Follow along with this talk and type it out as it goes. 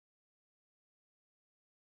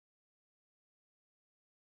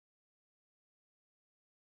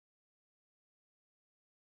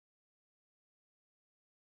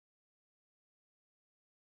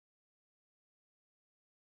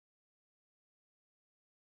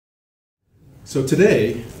So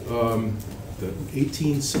today, the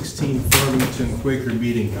 1816 Farmington Quaker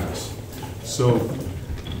Meetinghouse. So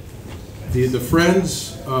the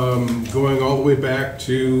Friends, going all the way back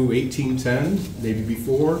to 1810, maybe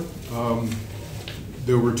before,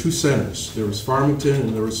 there were two centers. There was Farmington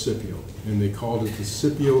and there was Scipio. And they called it the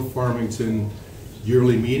Scipio Farmington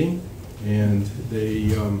Yearly Meeting. And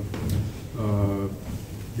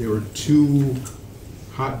there were two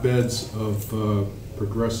hotbeds of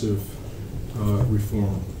progressive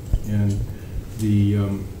reform. And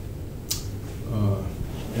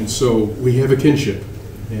so we have a kinship.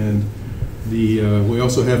 And we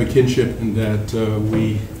also have a kinship in that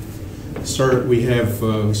we started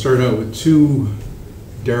out with two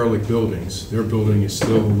derelict buildings. Their building is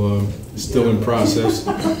still in process.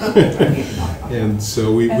 And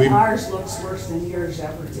so and ours looks worse than yours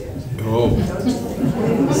ever did. Oh.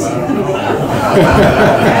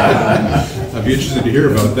 I'd be interested to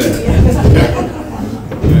hear about that.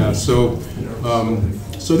 Yeah, so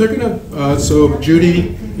they're gonna, so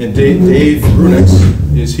Judy and Dave Bruinix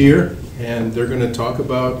is here, and they're gonna talk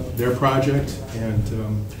about their project, and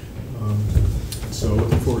so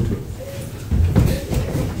looking forward to it.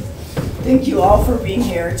 Thank you all for being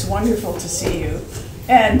here. It's wonderful to see you.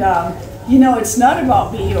 And you know, it's not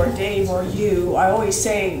about me or Dave or you. I always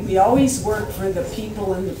say we always work for the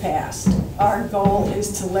people in the past. Our goal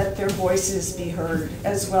is to let their voices be heard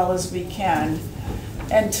as well as we can,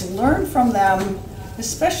 and to learn from them,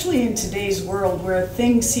 especially in today's world where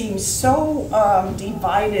things seem so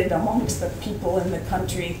divided amongst the people in the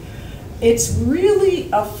country. It's really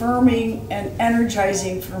affirming and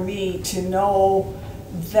energizing for me to know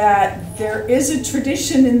that there is a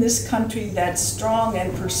tradition in this country that's strong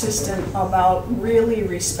and persistent about really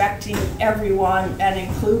respecting everyone and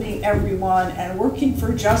including everyone and working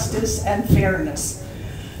for justice and fairness.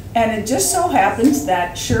 And it just so happens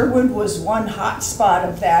that Sherwood was one hot spot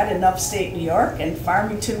of that in upstate New York, and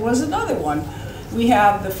Farmington was another one. We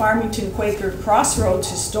have the Farmington Quaker Crossroads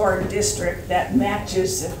Historic District that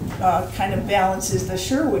matches, kind of balances the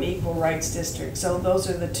Sherwood Equal Rights District. So those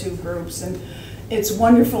are the two groups. And it's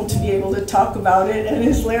wonderful to be able to talk about it. And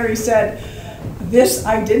as Larry said,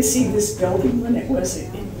 I did see this building when it was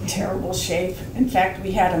in terrible shape. In fact,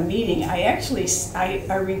 we had a meeting. I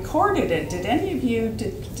recorded it. Did any of you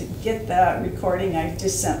get the recording I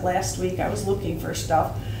just sent last week? I was looking for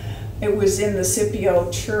stuff. It was in the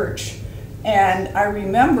Scipio Church. And I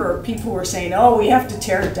remember people were saying, oh, we have to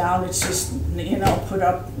tear it down. It's just, you know, put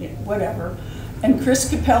up, whatever. And Chris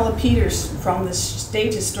Capella-Peters from the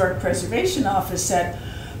State Historic Preservation Office said,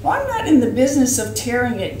 well, I'm not in the business of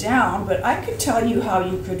tearing it down, but I could tell you how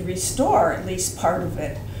you could restore at least part of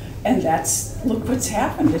it. And look what's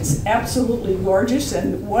happened. It's absolutely gorgeous,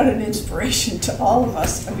 and what an inspiration to all of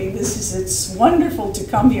us. I mean, it's wonderful to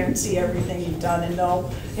come here and see everything you've done and know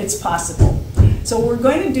it's possible. So we're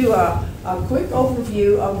going to do a quick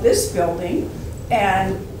overview of this building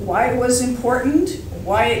and why it was important,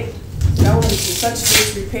 why it fell into such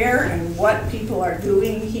disrepair, and what people are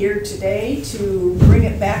doing here today to bring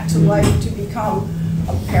it back to life to become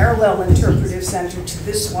a parallel interpretive center to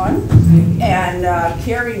this one. And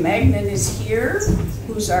Carrie Magnan is here,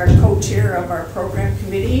 who's our co-chair of our program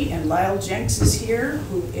committee, and Lyle Jenks is here,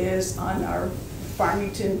 who is on our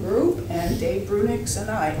Farmington group, and Dave Bruinix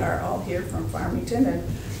and I are all here from Farmington. And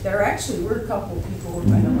there actually were a couple of people we're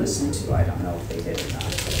going to listen to. I don't know if they did or not.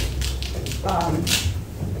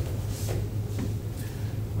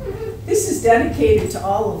 This is dedicated to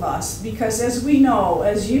all of us because, as we know,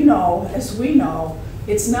 as you know, as we know,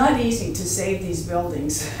 it's not easy to save these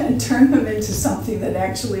buildings and turn them into something that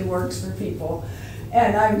actually works for people.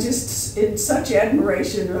 And I'm just in such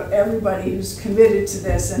admiration of everybody who's committed to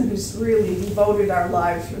this and who's really devoted our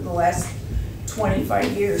lives for the last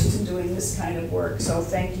 25 years to doing this kind of work. So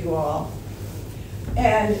thank you all.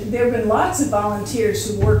 And there have been lots of volunteers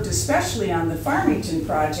who worked especially on the Farmington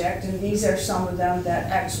project, and these are some of them that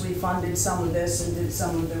actually funded some of this and did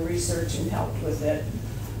some of the research and helped with it.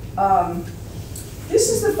 This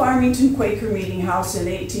is the Farmington Quaker Meetinghouse in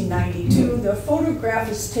 1892. The photograph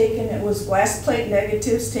is taken, it was glass plate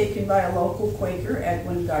negatives taken by a local Quaker,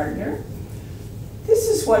 Edwin Gardner. This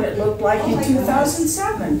is what it looked like in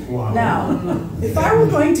 2007. Wow. Now, if I were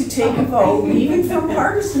going to take a vote, even from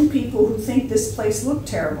partisan people who think this place looked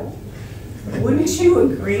terrible, wouldn't you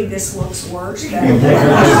agree this looks worse than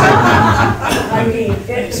I mean,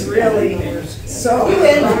 it's really so.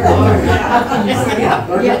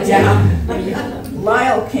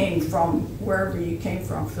 Lyle came from wherever you came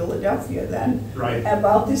from, Philadelphia then, right,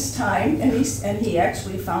 about this time, and he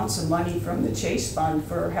actually found some money from the Chase Fund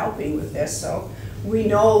for helping with this. So we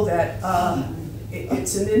know that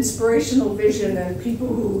it's an inspirational vision, and people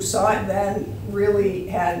who saw it then really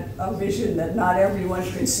had a vision that not everyone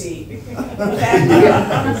could see.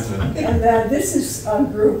 And this is a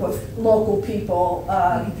group of local people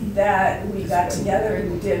that we got together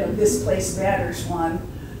and did a This Place Matters one.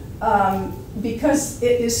 Because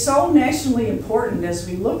it is so nationally important, as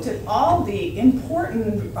we looked at all the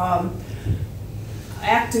important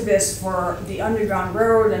activists for the Underground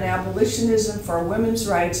Railroad and abolitionism, for women's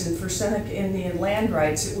rights, and for Seneca Indian land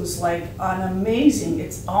rights. It was like an amazing,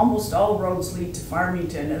 it's almost all roads lead to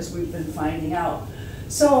Farmington, as we've been finding out.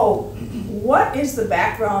 So what is the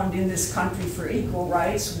background in this country for equal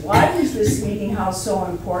rights? Why is this meeting house so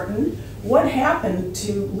important? What happened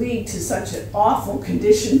to lead to such an awful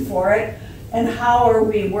condition for it? And how are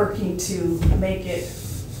we working to make it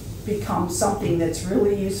become something that's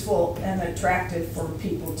really useful and attractive for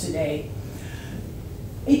people today?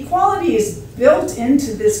 Equality is built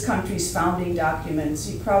into this country's founding documents.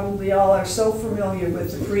 You probably all are so familiar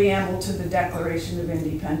with the preamble to the Declaration of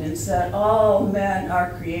Independence, that all men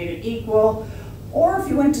are created equal. Or if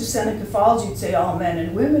you went to Seneca Falls, you'd say all men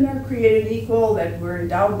and women are created equal, that we're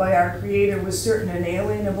endowed by our Creator with certain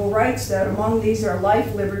inalienable rights, that among these are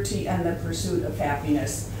life, liberty, and the pursuit of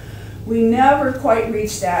happiness. We never quite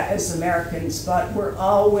reach that as Americans, but we're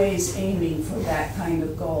always aiming for that kind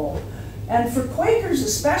of goal. And for Quakers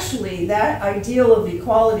especially, that ideal of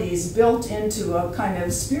equality is built into a kind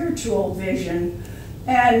of spiritual vision.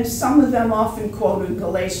 And some of them often quoted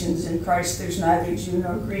Galatians, "In Christ there's neither Jew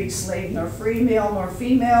nor Greek, slave nor free, male nor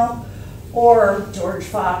female," or George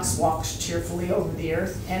Fox walks cheerfully over the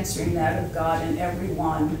earth, answering that of God in every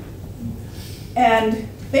one. And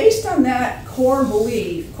based on that core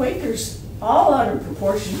belief, Quakers, all out of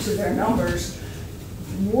proportion to their numbers,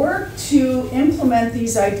 work to implement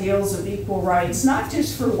these ideals of equal rights, not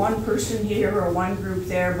just for one person here or one group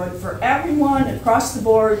there, but for everyone across the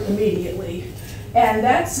board immediately. And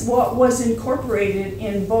that's what was incorporated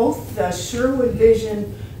in both the Sherwood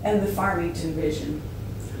vision and the Farmington vision.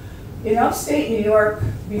 In upstate New York,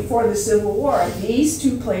 before the Civil War, these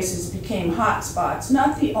two places became hot spots.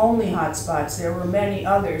 Not the only hot spots, there were many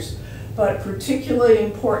others, but particularly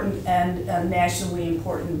important and nationally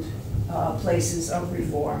important places of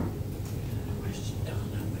reform.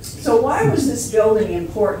 So why was this building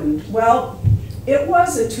important? Well, it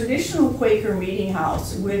was a traditional Quaker meeting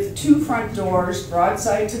house with two front doors,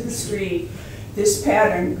 broadside to the street. This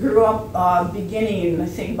pattern grew up beginning in, I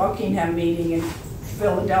think, Buckingham meeting in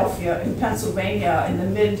Philadelphia, in Pennsylvania, in the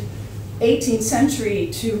mid-18th century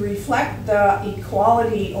to reflect the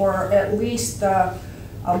equality, or at least the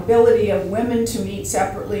ability of women to meet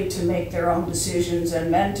separately to make their own decisions, and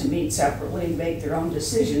men to meet separately and make their own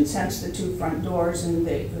decisions, hence the two front doors. And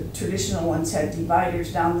the traditional ones had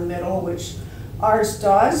dividers down the middle, which ours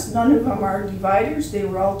does. None of them are dividers. They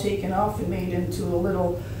were all taken off and made into a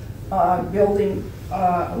little building,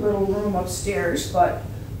 a little room upstairs, but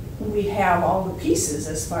we have all the pieces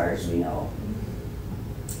as far as we know.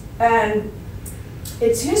 And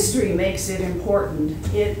its history makes it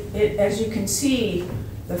important. It, as you can see,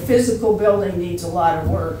 the physical building needs a lot of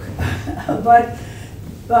work, but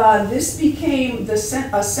this became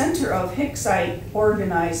a center of Hicksite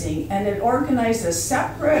organizing, and it organized a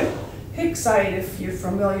separate Hicksite, if you're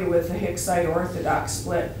familiar with the Hicksite Orthodox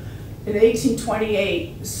split. In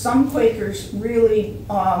 1828, some Quakers really,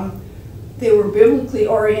 they were biblically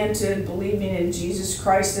oriented, believing in Jesus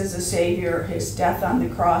Christ as a Savior, his death on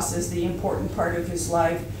the cross as the important part of his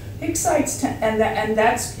life. Hicksites, and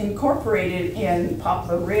that's incorporated in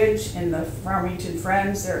Poplar Ridge, in the Farmington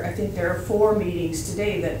Friends. I think there are 4 meetings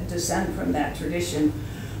today that descend from that tradition.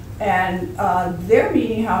 And their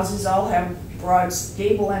meeting houses all have broad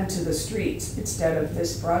gable end to the streets instead of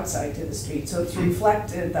this broadside to the street. So it's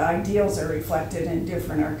reflected, the ideals are reflected in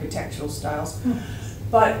different architectural styles.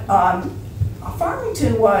 But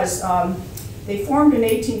Farmington was, they formed in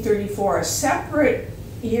 1834 a separate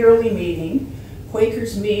yearly meeting.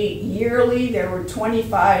 Quakers meet yearly. There were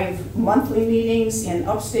 25 monthly meetings in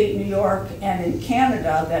upstate New York and in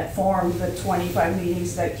Canada that formed the 25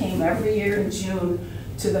 meetings that came every year in June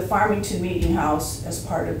to the Farmington Meeting House as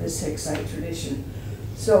part of this Hicksite tradition.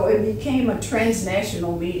 So it became a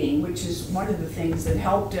transnational meeting, which is one of the things that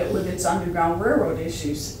helped it with its Underground Railroad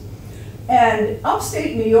issues. And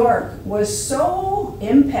upstate New York was so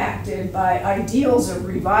impacted by ideals of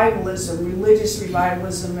revivalism, religious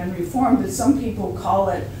revivalism and reform, that some people call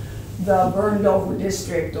it the burned over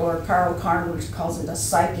district, or Carl Carnwater calls it a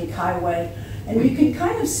psychic highway. And you can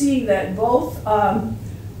kind of see that both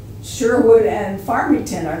Sherwood and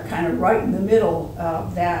Farmington are kind of right in the middle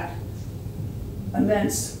of that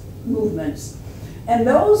immense movements. And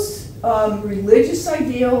those religious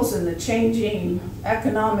ideals and the changing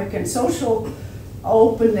economic and social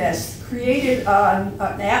openness created an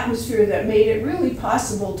atmosphere that made it really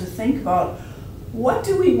possible to think about what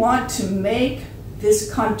do we want to make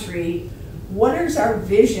this country, what is our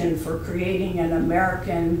vision for creating an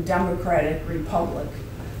American democratic republic.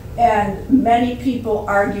 And many people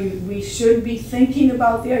argued we should be thinking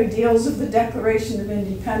about the ideals of the Declaration of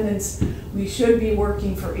Independence, we should be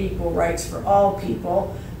working for equal rights for all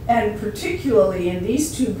people, and particularly in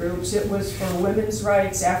these two groups, it was for women's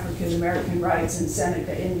rights, African American rights, and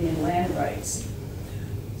Seneca Indian land rights.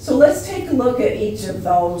 So let's take a look at each of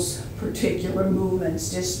those particular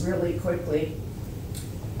movements just really quickly.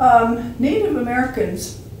 Native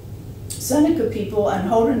Americans, Seneca people, and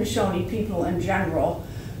Haudenosaunee people in general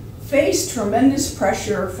faced tremendous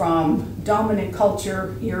pressure from dominant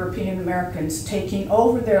culture, European Americans taking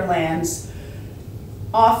over their lands,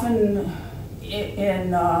 often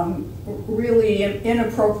in really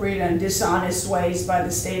inappropriate and dishonest ways by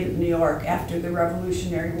the state of New York after the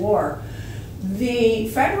Revolutionary War. The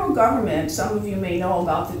federal government, some of you may know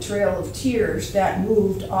about the Trail of Tears, that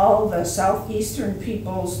moved all the southeastern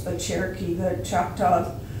peoples, the Cherokee, the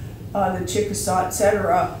Choctaw, the Chickasaw,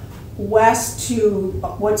 etc., west to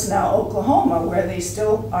what's now Oklahoma, where they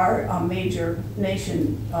still are a major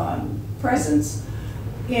nation presence.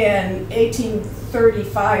 In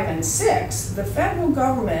 1835 and 6, the federal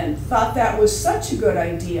government thought that was such a good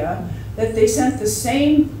idea that they sent the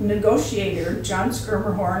same negotiator, John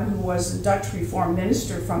Schermerhorn, who was a Dutch Reform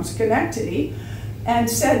minister from Schenectady, and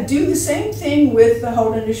said, do the same thing with the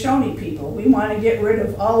Haudenosaunee people. We want to get rid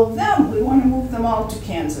of all of them. We want to move them all to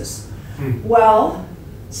Kansas. Well,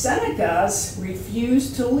 Senecas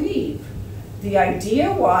refused to leave. The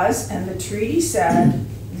idea was, and the treaty said,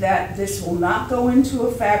 that this will not go into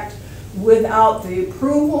effect without the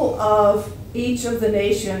approval of each of the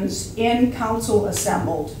nations in council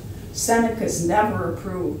assembled. Senecas never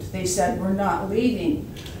approved. They said, we're not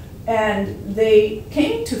leaving. And they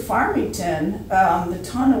came to Farmington. The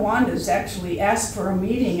Tonawondas actually asked for a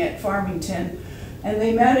meeting at Farmington, and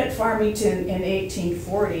they met at Farmington in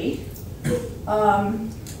 1840.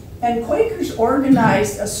 And Quakers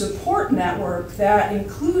organized a support network that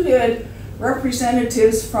included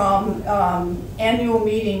representatives from annual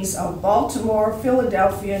meetings of Baltimore,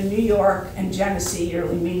 Philadelphia, New York, and Genesee,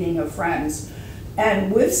 yearly meeting of friends.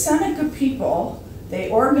 And with Seneca people, they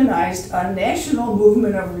organized a national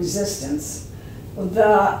movement of resistance.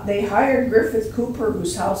 They hired Griffith Cooper,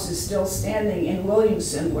 whose house is still standing in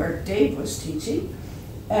Williamson, where Dave was teaching.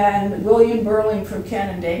 And William Burling from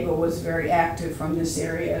Canandaigua was very active from this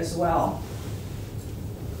area as well.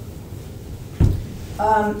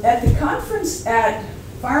 At the conference at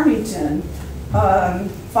Farmington,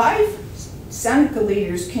 5 Seneca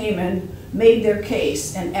leaders came and made their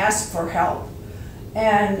case and asked for help.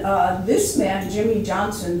 And this man, Jimmy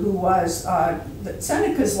Johnson, who was, the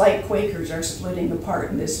Senecas, like Quakers, are splitting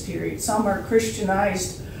apart in this period. Some are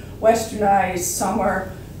Christianized, westernized, some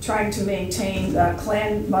are trying to maintain the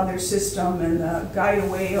clan mother system and the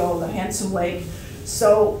Gaidaweo, the Handsome Lake.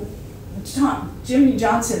 So Jimmy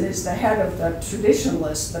Johnson is the head of the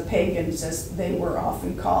traditionalists, the pagans as they were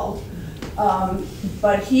often called.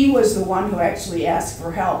 But he was the one who actually asked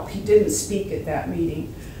for help. He didn't speak at that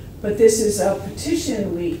meeting. But this is a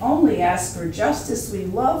petition. We only ask for justice. We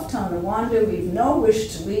love Tonawanda. We've no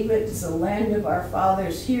wish to leave it. It's the land of our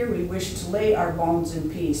fathers. Here we wish to lay our bones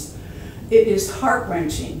in peace. It is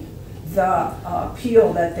heart-wrenching, the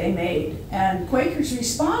appeal that they made. And Quakers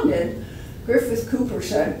responded. Griffith Cooper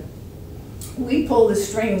said, we pulled the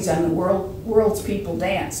strings and the world's people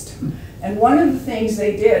danced. And one of the things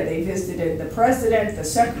they did, they visited the president, the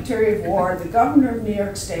secretary of war, the governor of New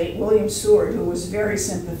York State, William Seward, who was very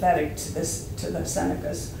sympathetic to the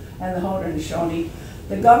Senecas and the Haudenosaunee,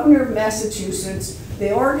 the governor of Massachusetts.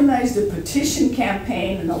 They organized a petition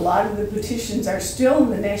campaign, and a lot of the petitions are still in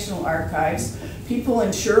the National Archives. People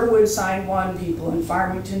in Sherwood signed one, people in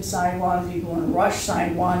Farmington signed one, people in Rush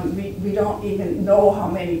signed one. We don't even know how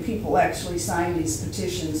many people actually signed these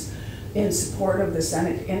petitions in support of the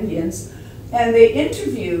Seneca Indians. And they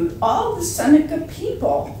interviewed all the Seneca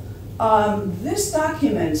people. This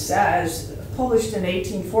document says, published in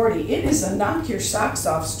 1840, it is a knock your socks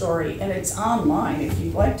off story, and it's online if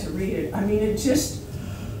you'd like to read it. I mean, it just,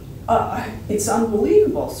 it's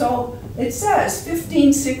unbelievable. So it says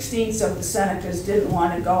 15/16 of the Senecas didn't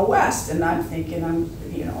want to go west, and I'm thinking, I'm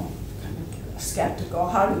kind of skeptical.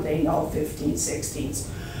 How do they know 15/16?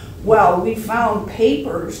 Well, we found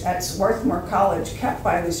papers at Swarthmore College kept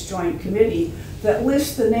by this joint committee that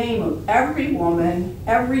list the name of every woman,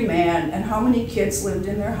 every man, and how many kids lived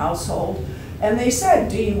in their household. And they said,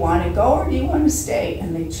 do you want to go or do you want to stay?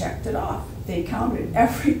 And they checked it off. They counted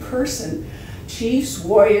every person, chiefs,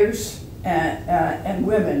 warriors, and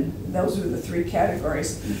women. Those were the three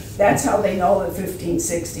categories. That's how they know the 15s,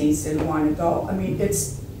 16s didn't want to go. I mean,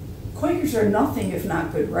 Quakers are nothing if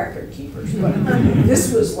not good record keepers, but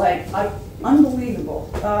this was like unbelievable.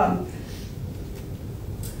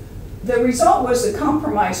 The result was the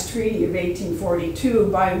Compromise Treaty of 1842,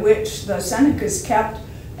 by which the Senecas kept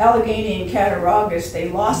Allegheny and Cattaraugus. They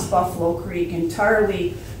lost Buffalo Creek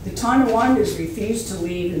entirely. The Tonawanders refused to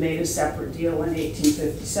leave and made a separate deal in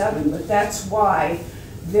 1857, but that's why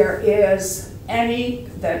there is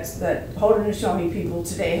that Haudenosaunee people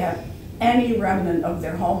today have any remnant of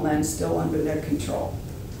their homeland still under their control.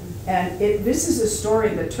 And this is a story,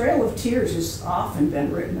 the Trail of Tears has often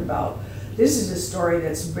been written about. This is a story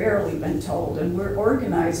that's barely been told, and we're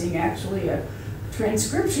organizing actually a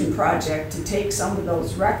transcription project to take some of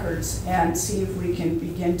those records and see if we can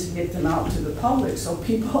begin to get them out to the public so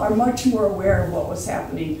people are much more aware of what was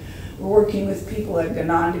happening. We're working with people at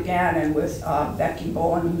Ganondagan and with Becky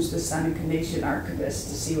Bowen, who's the Seneca Nation archivist,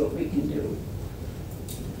 to see what we can do.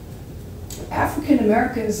 African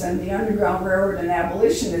Americans and the Underground Railroad and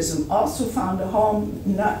abolitionism also found a home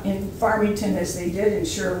not in Farmington as they did in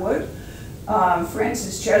Sherwood.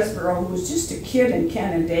 Francis Chesborough, who was just a kid in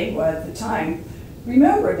Canandaigua at the time,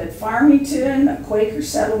 remember that Farmington, a Quaker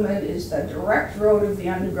settlement, is the direct road of the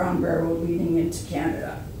Underground Railroad leading into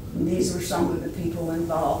Canada. And these were some of the people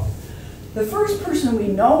involved. The first person we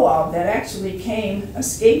know of that actually came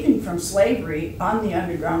escaping from slavery on the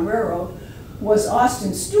Underground Railroad was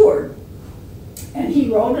Austin Stewart. And he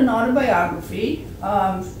wrote an autobiography,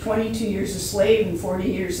 22 Years a Slave and 40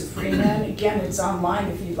 Years a Free Man. Again, it's online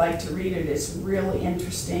if you'd like to read it. It's really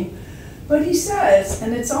interesting. But he says,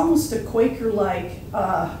 and it's almost a Quaker-like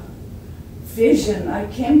vision,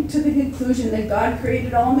 I came to the conclusion that God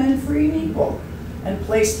created all men free and equal and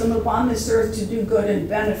placed them upon this earth to do good and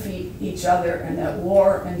benefit each other, and that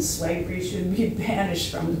war and slavery should be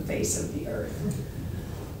banished from the face of the earth.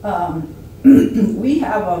 We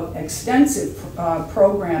have extensive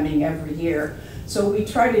programming every year, so we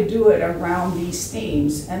try to do it around these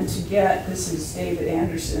themes. And to get, this is David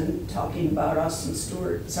Anderson talking about Austin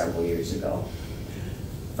Stewart several years ago.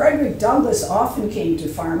 Frederick Douglass often came to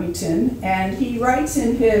Farmington, and he writes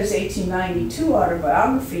in his 1892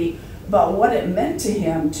 autobiography about what it meant to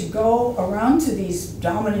him to go around to these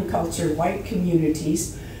dominant culture white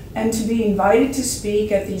communities and to be invited to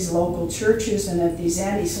speak at these local churches and at these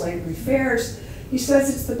anti-slavery fairs. He says,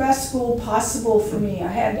 it's the best school possible for me. I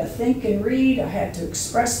had to think and read, I had to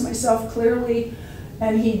express myself clearly,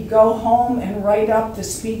 and he'd go home and write up the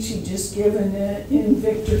speech he'd just given in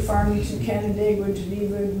Victor, Farmington, Canandaigua,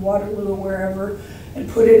 Geneva, Waterloo, wherever, and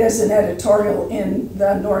put it as an editorial in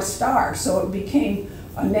the North Star. So it became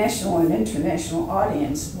a national and international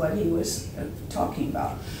audience, what he was talking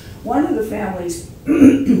about. One of the families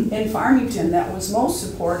in Farmington that was most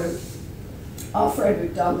supportive of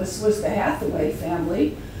Frederick Douglass was the Hathaway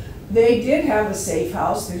family. They did have a safe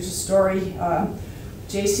house. There's a story,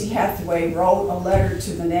 J.C. Hathaway wrote a letter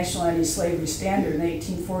to the National Anti-Slavery Standard in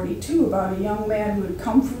 1842 about a young man who had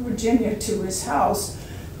come from Virginia to his house.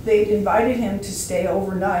 They'd invited him to stay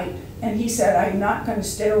overnight, and he said, I'm not going to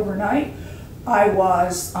stay overnight. I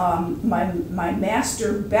was, my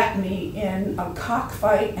master bet me in a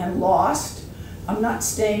cockfight and lost. I'm not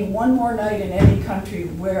staying one more night in any country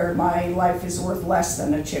where my life is worth less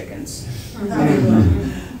than a chicken's.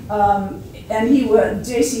 And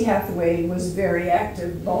J.C. Hathaway was very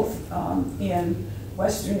active both in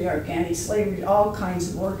Western New York anti-slavery, all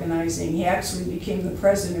kinds of organizing. He actually became the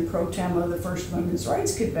president pro tem of the first Women's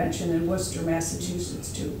Rights Convention in Worcester,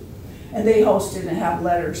 Massachusetts, too. And they hosted and have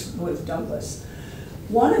letters with Douglass.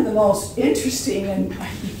 One of the most interesting and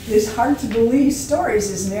is hard to believe stories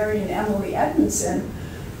is Mary and Emily Edmondson,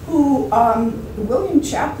 who, William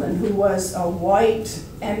Chaplin, who was a white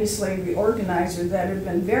anti-slavery organizer that had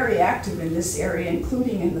been very active in this area,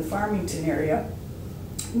 including in the Farmington area,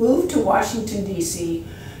 moved to Washington, D.C.,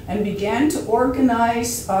 and began to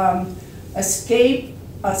organize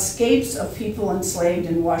escapes of people enslaved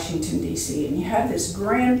in Washington, D.C. And he had this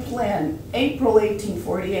grand plan. April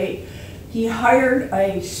 1848, he hired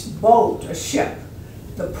a boat, a ship,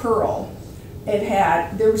 the Pearl.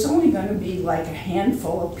 There was only going to be like a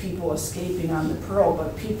handful of people escaping on the Pearl,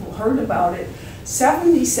 but people heard about it.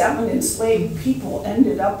 77 enslaved people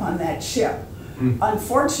ended up on that ship.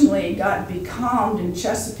 Unfortunately, it got becalmed in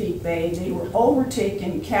Chesapeake Bay. They were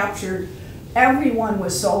overtaken, captured. Everyone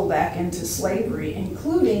was sold back into slavery,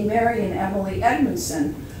 including Mary and Emily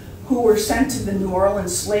Edmondson, who were sent to the New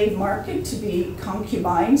Orleans slave market to be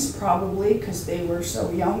concubines, probably because they were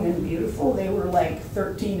so young and beautiful. They were like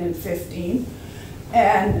 13 and 15.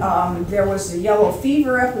 And there was a yellow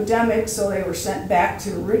fever epidemic, so they were sent back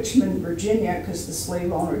to Richmond, Virginia, because the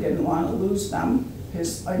slave owner didn't want to lose them,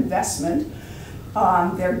 his investment.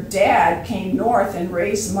 Their dad came north and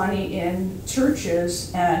raised money in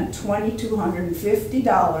churches, and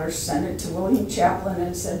 $2,250 sent it to William Chaplin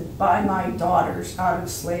and said, buy my daughters out of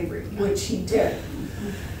slavery, which he did.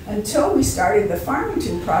 Until we started the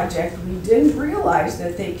Farmington Project, we didn't realize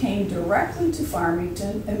that they came directly to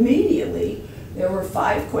Farmington immediately. There were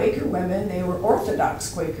 5 Quaker women, they were Orthodox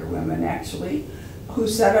Quaker women actually, who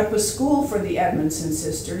set up a school for the Edmondson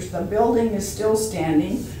sisters. The building is still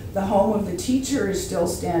standing. The home of the teacher is still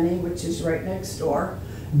standing, which is right next door.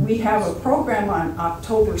 We have a program on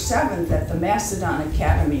October 7th at the Macedon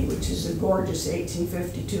Academy, which is a gorgeous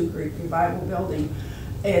 1852 Greek Revival building.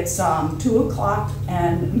 It's 2 o'clock,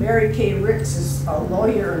 and Mary Kay Ricks is a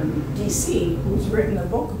lawyer in DC who's written a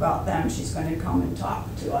book about them. She's going to come and talk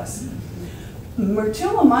to us.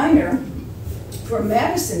 Myrtilla Miner from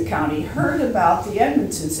Madison County heard about the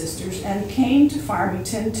Edmondson sisters and came to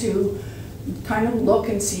Farmington to kind of look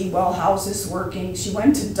and see, well, how's this working? She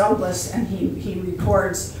went to Douglas, and he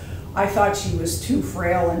records, I thought she was too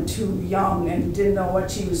frail and too young and didn't know what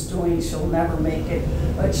she was doing. She'll never make it.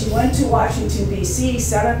 But she went to Washington, D.C.,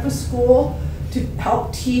 set up a school to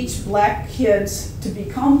help teach black kids to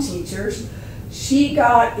become teachers. She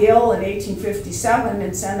got ill in 1857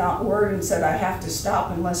 and sent out word and said, I have to stop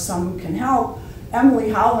unless someone can help. Emily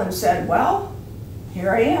Howland said, well,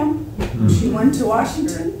 here I am. She went to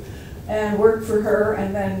Washington and worked for her,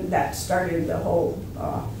 and then that started the whole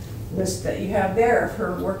list that you have there of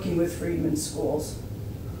her working with freedmen's schools.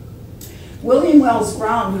 William Wells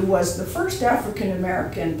Brown, who was the first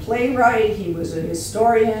African-American playwright, he was a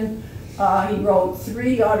historian. He wrote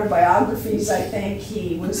 3 autobiographies, I think.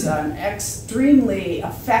 He was an extremely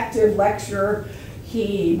effective lecturer.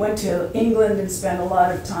 He went to England and spent a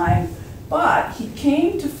lot of time. But he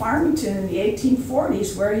came to Farmington in the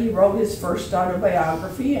 1840s, where he wrote his first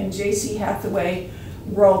autobiography, and J.C. Hathaway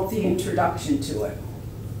wrote the introduction to it.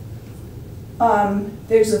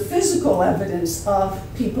 There's a physical evidence of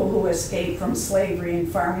people who escaped from slavery in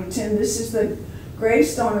Farmington. This is the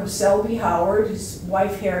gravestone of Selby Howard. His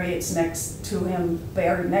wife Harriet's next to him,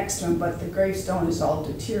 buried next to him, but the gravestone is all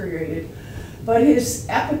deteriorated. But his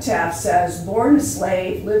epitaph says, born a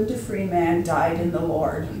slave, lived a free man, died in the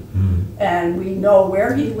Lord. And we know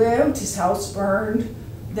where he lived. His house burned.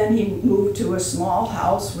 Then he moved to a small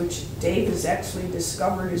house, which Dave has actually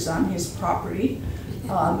discovered is on his property.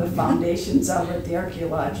 The foundations of it, the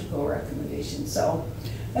archaeological recommendation. So,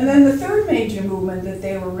 and then the third major movement that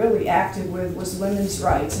they were really active with was women's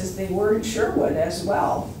rights, as they were in Sherwood as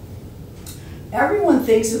well. Everyone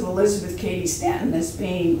thinks of Elizabeth Cady Stanton as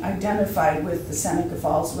being identified with the Seneca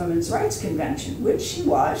Falls Women's Rights Convention, which she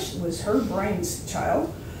was her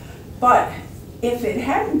brainchild. But if it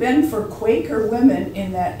hadn't been for Quaker women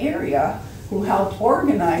in that area who helped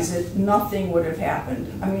organize it, nothing would have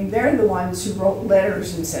happened. I mean, they're the ones who wrote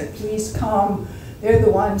letters and said, please come. They're the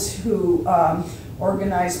ones who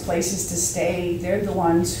organized places to stay. They're the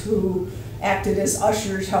ones who acted as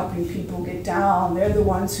ushers, helping people get down. They're the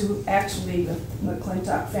ones who actually, the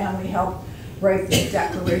McClintock family, helped write the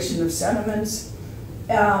Declaration of Sentiments.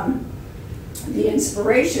 The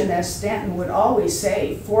inspiration, as Stanton would always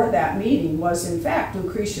say, for that meeting was, in fact,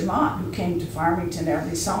 Lucretia Mott, who came to Farmington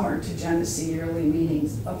every summer to Genesee yearly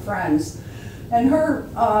meetings of Friends. And her,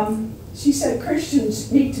 she said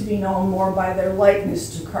Christians need to be known more by their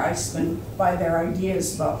likeness to Christ than by their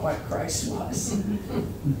ideas about what Christ was.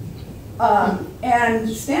 And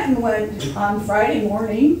Stanton went on Friday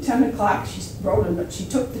morning, 10 o'clock, she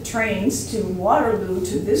took the trains to Waterloo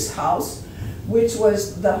to this house, which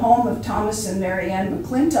was the home of Thomas and Mary Ann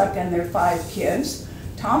McClintock and their 5 kids.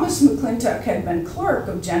 Thomas McClintock had been clerk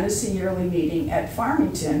of Genesee Yearly Meeting at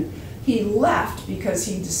Farmington. He left because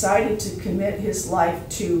he decided to commit his life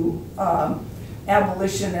to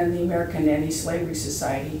abolition and the American Anti-Slavery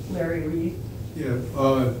Society. Larry, were you? Yeah,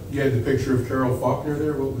 you had the picture of Carol Faulkner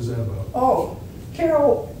there. What was that about? Oh,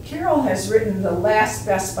 Carol has written the last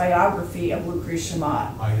best biography of Lucretia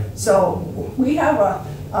Mott. So we have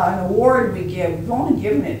an award we give. We've only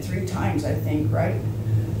given it 3 times, I think, right?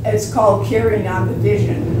 It's called Carrying on the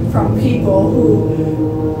Vision, from people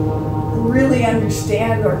who really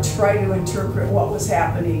understand or try to interpret what was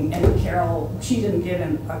happening. And Carol, she didn't get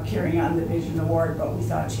a Carrying on the Vision award, but we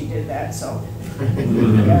thought she did that, so.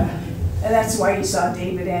 Yeah. And that's why you saw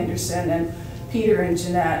David Anderson and Peter and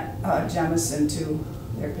Jeanette Jemison, too,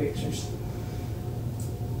 their pictures.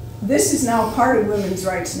 This is now part of Women's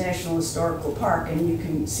Rights National Historical Park, and you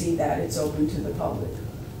can see that it's open to the public.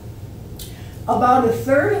 About a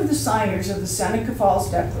third of the signers of the Seneca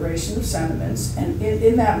Falls Declaration of Sentiments, and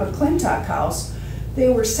in that McClintock house, they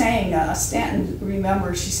were saying, Stanton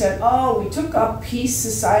remembers, she said, oh, we took up peace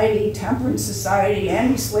society, temperance society,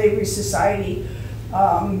 anti-slavery society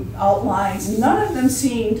outlines. None of them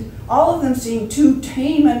seemed, all of them seemed too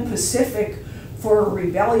tame and pacific for a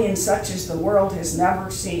rebellion such as the world has never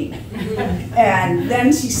seen. And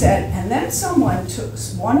then she said, and then someone took,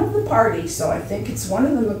 one of the party, so I think it's one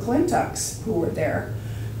of the McClintocks who were there,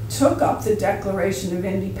 took up the Declaration of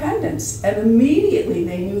Independence, and immediately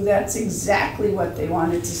they knew that's exactly what they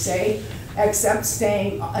wanted to say, except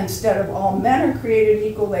saying, instead of all men are created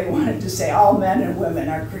equal, they wanted to say all men and women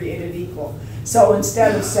are created equal. So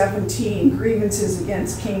instead of 17 grievances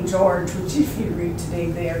against King George, which if you read today,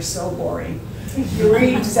 they are so boring, you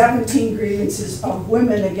read 17 grievances of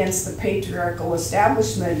women against the patriarchal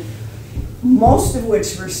establishment, most of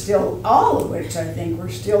which we're still, all of which I think we're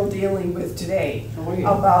still dealing with today,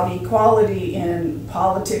 about equality in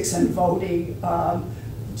politics and voting,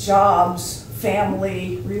 jobs,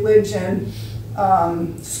 family, religion,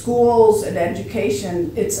 schools and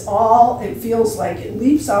education. It's all, it feels like it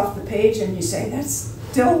leaps off the page and you say, that's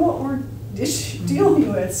still what we're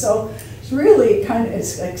dealing with. So it's really kind of,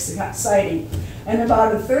 it's exciting. And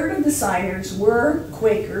about a third of the signers were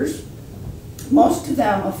Quakers, most of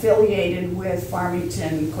them affiliated with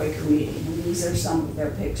Farmington Quaker Meeting. And these are some of their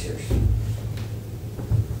pictures.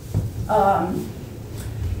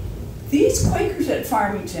 These Quakers at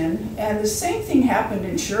Farmington, and the same thing happened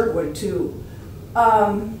in Sherwood too,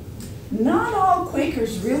 not all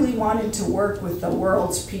Quakers really wanted to work with the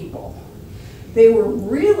world's people. They were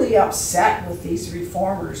really upset with these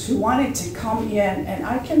reformers who wanted to come in, and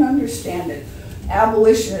I can understand it.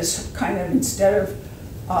 Abolitionists kind of, instead of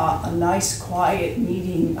a nice quiet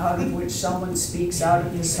meeting out of which someone speaks out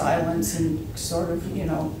of the silence and sort of,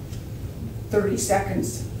 30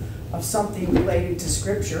 seconds of something related to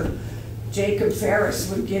scripture, Jacob Ferris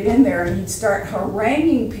would get in there and he'd start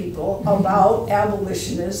haranguing people about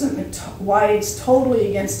abolitionism and why it's totally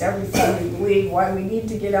against everything we believe, why we need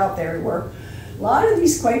to get out there and work. A lot of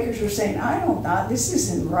these Quakers were saying, this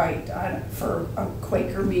isn't right for a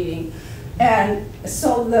Quaker meeting. And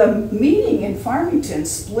so the meeting in Farmington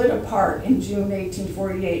split apart in June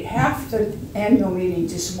 1848. Half the annual meeting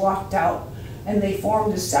just walked out and they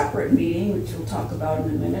formed a separate meeting, which we'll talk about in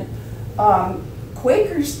a minute.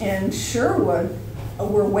 Quakers in Sherwood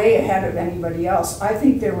were way ahead of anybody else. I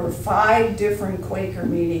think there were 5 different Quaker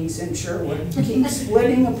meetings in Sherwood, keep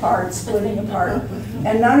splitting apart,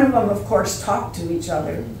 and none of them, of course, talked to each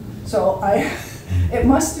other. So it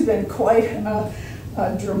must have been quite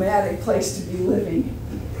a dramatic place to be living.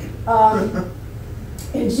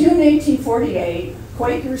 In June 1848,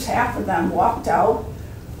 Quakers, half of them, walked out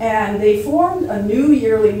and they formed a new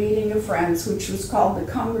yearly meeting of Friends, which was called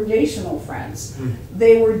the Congregational Friends.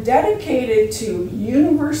 They were dedicated to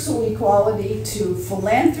universal equality, to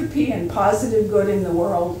philanthropy and positive good in the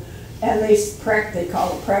world, and they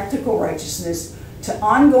call it practical righteousness, to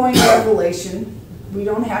ongoing revelation. We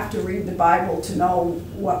don't have to read the Bible to know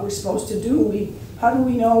what we're supposed to do. How do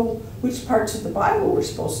we know which parts of the Bible we're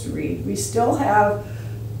supposed to read? We still have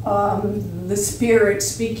the Spirit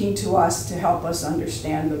speaking to us to help us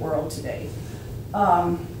understand the world today.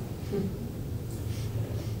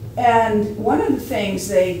 And one of the things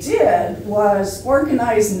they did was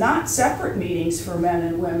organize not separate meetings for men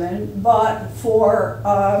and women, but for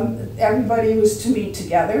everybody was to meet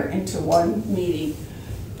together into one meeting.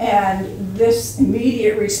 And this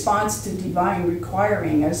immediate response to divine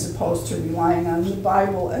requiring, as opposed to relying on the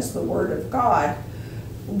Bible as the Word of God,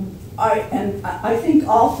 I think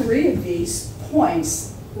all 3 of these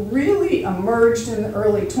points really emerged in the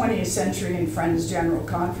early 20th century in Friends General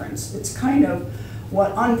Conference. It's kind of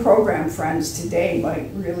what unprogrammed Friends today might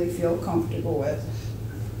really feel comfortable with.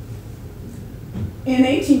 In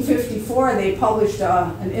 1854, they published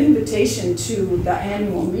an invitation to the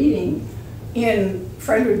annual meeting in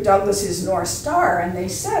Frederick Douglass's North Star, and they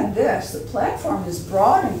said this: the platform is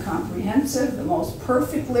broad and comprehensive, the most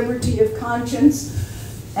perfect liberty of conscience,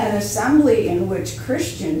 an assembly in which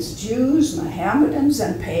Christians, Jews, Mohammedans,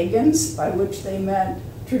 and pagans, by which they meant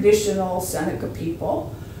traditional Seneca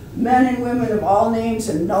people, men and women of all names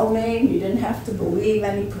and no name, you didn't have to believe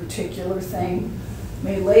any particular thing,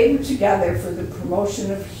 may labor together for the promotion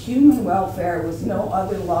of human welfare with no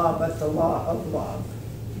other law but the law of love.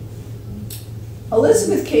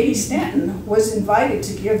 Elizabeth Cady Stanton was invited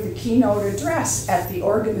to give the keynote address at the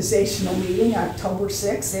organizational meeting October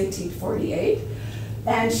 6, 1848.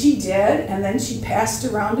 And she did, and then she passed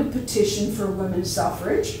around a petition for women's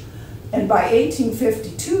suffrage. And by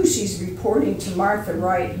 1852, she's reporting to Martha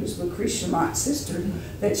Wright, who's Lucretia Mott's sister,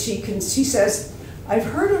 that she says, "I've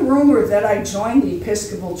heard a rumor that I joined the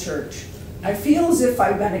Episcopal Church. I feel as if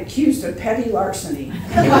I've been accused of petty larceny.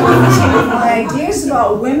 My ideas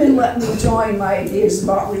about women let me join, my ideas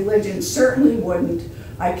about religion certainly wouldn't.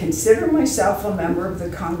 I consider myself a member of the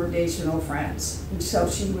Congregational Friends." And so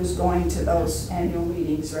she was going to those annual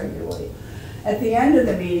meetings regularly. At the end of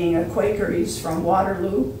the meeting, a Quaker, he's from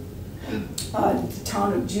Waterloo, the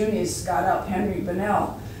town of Junius, got up, Henry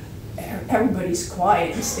Bunnell. Everybody's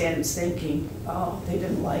quiet and stands thinking, oh, they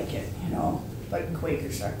didn't like it, you know, but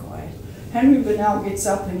Quakers are quiet. Henry Bunnell gets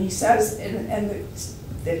up and he says, and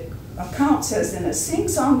the account says in a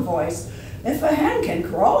sing-song voice, "If a hen can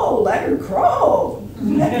crow, let her crow."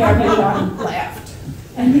 And everyone laughed.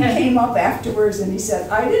 And he came up afterwards and he said,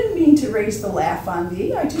 "I didn't mean to raise the laugh on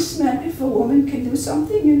thee. I just meant if a woman can do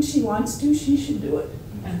something and she wants to, she should do it."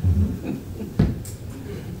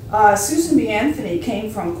 Susan B. Anthony came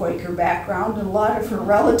from Quaker background, and a lot of her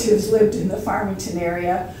relatives lived in the Farmington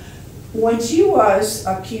area. When she was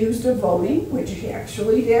accused of voting, which she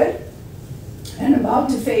actually did, and about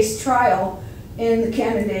to face trial in the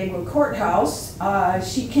Canandaigua courthouse,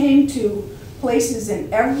 she came to places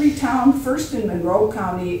in every town, first in Monroe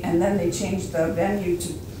County, and then they changed the venue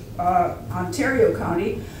to Ontario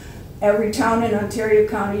County. Every town in Ontario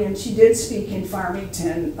County, and she did speak in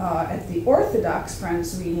Farmington at the Orthodox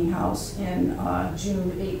Friends Meetinghouse in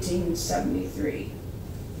June 1873.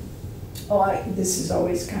 This is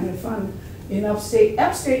always kind of fun. In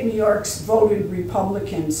upstate New York's voted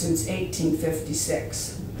Republican since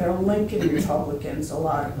 1856. They're Lincoln Republicans, a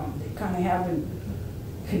lot of them. They kind of haven't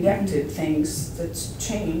connected things that's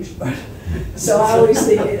changed, but so I always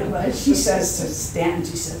think, she says to Stanton,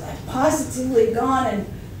 she says, "I've positively gone and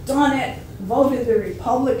done it, voted the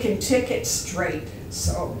Republican ticket straight."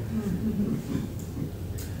 So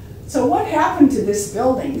what happened to this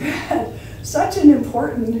building? Such an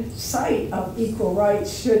important site of equal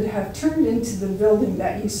rights should have turned into the building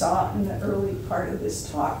that you saw in the early part of this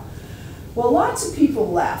talk. Well, lots of people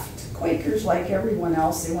left. Quakers, like everyone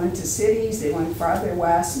else, they went to cities, they went farther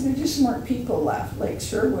west, and there just weren't people left. Like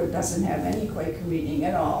Sherwood doesn't have any Quaker meeting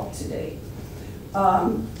at all today.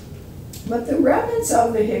 But the remnants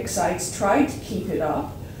of the Hicksites tried to keep it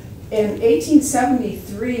up. In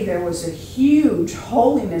 1873, there was a huge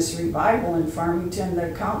holiness revival in Farmington.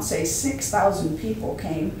 The accounts say 6,000 people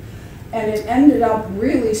came, and it ended up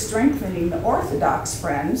really strengthening the Orthodox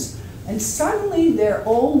Friends. And suddenly, their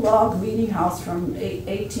old log meeting house from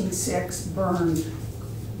 1806 burned.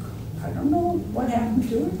 I don't know what happened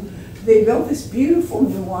to it. They built this beautiful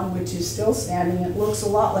new one, which is still standing. It looks a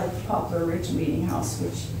lot like the Poplar Ridge Meeting House,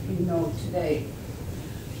 which you know today.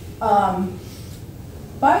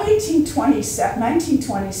 By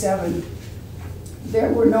 1927,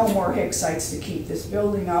 there were no more Hicksites to keep this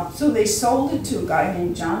building up, so they sold it to a guy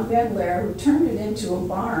named John Bedlair, who turned it into a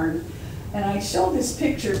barn. And I show this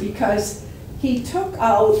picture because he took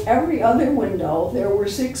out every other window. There were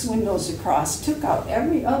 6 windows across, took out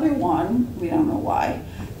every other one. We don't know why,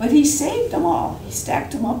 but he saved them all. He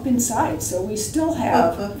stacked them up inside, so we still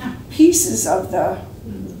have pieces of the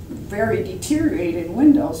very deteriorated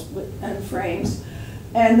windows and frames.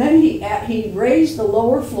 And then he raised the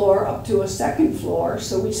lower floor up to a 2nd floor,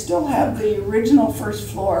 so we still have the original 1st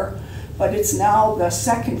floor, but it's now the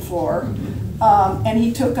 2nd floor. And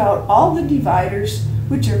he took out all the dividers,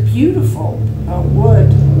 which are beautiful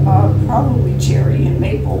wood, probably cherry and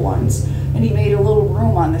maple ones, and he made a little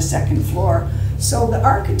room on the 2nd floor. So the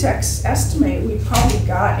architects estimate we probably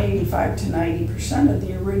got 85 to 90% of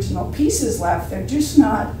the original pieces left. They're just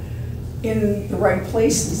not in the right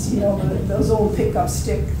places, you know, those old pickup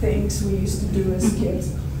stick things we used to do as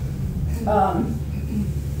kids. And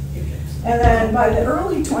then by the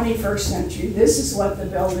early 21st century, this is what the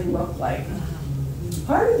building looked like.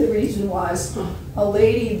 Part of the reason was a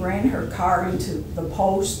lady ran her car into the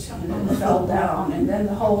post and then fell down, and then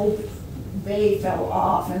the whole bay fell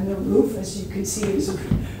off, and the roof, as you can see,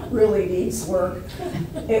 really needs work.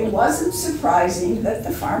 It wasn't surprising that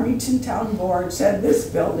the Farmington Town Board said this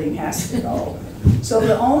building has to go. So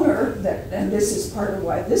the owner, and this is part of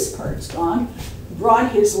why this part's gone,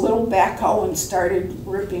 brought his little backhoe and started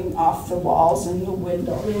ripping off the walls and the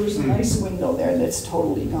window. There was a nice window there that's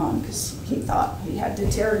totally gone because he thought he had to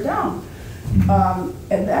tear it down.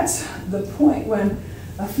 And that's the point when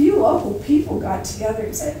a few local people got together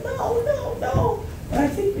and said, no, no, no. And I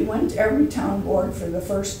think we went to every town board for the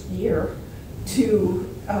first year to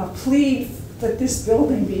plead that this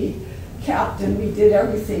building be capped, and we did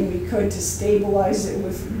everything we could to stabilize it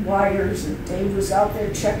with wires, and Dave was out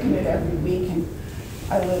there checking it every week, and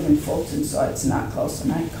I live in Fulton, so it's not close,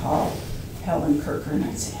 and I'd call Helen Kirker, and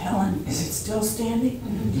I'd say, Helen, is it still standing?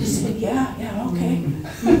 She said, yeah, okay.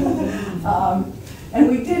 And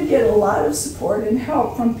we did get a lot of support and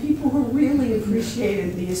help from people who really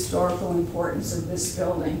appreciated the historical importance of this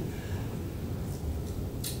building.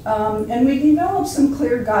 And we developed some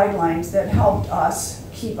clear guidelines that helped us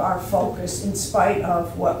keep our focus in spite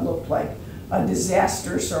of what looked like a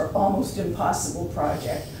disastrous or almost impossible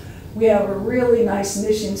project. We have a really nice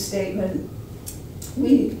mission statement.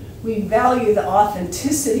 We value the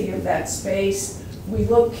authenticity of that space. We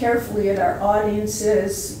look carefully at our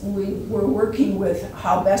audiences. We're working with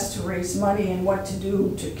how best to raise money and what to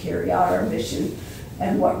do to carry out our mission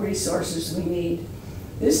and what resources we need.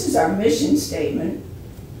 This is our mission statement.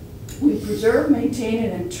 We preserve, maintain,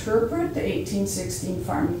 and interpret the 1816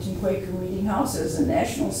 Farmington Quaker Meetinghouse as a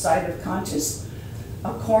national site of conscience,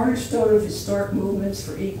 a cornerstone of historic movements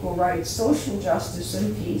for equal rights, social justice,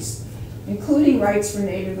 and peace, including rights for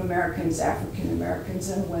Native Americans, African Americans,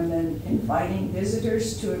 and women, inviting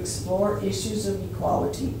visitors to explore issues of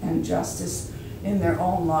equality and justice in their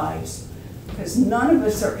own lives. Because none of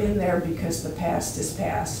us are in there because the past is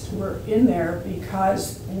past. We're in there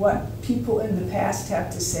because what people in the past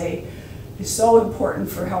have to say is so important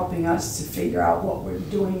for helping us to figure out what we're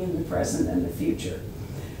doing in the present and the future.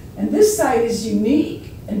 And this site is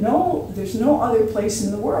unique, and there's no other place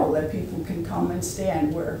in the world that people can come and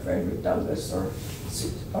stand where Frederick Douglass or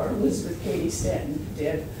Elizabeth Cady Stanton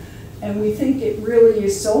did. And we think it really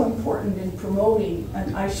is so important in promoting,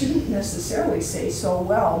 and I shouldn't necessarily say so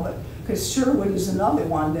well, but because Sherwood is another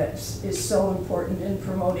one that is so important in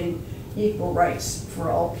promoting equal rights for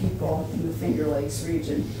all people in the Finger Lakes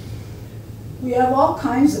region. We have all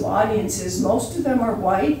kinds of audiences. Most of them are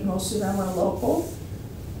white, most of them are local,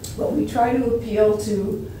 but we try to appeal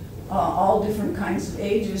to all different kinds of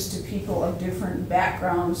ages, to people of different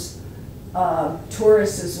backgrounds,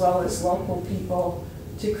 tourists as well as local people,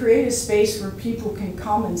 to create a space where people can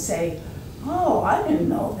come and say, oh, I didn't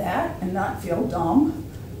know that, and not feel dumb.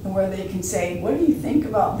 And where they can say, what do you think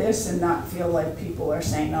about this, and not feel like people are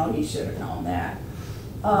saying, oh, you should have known that.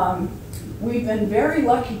 We've been very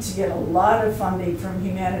lucky to get a lot of funding from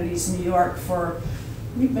Humanities New York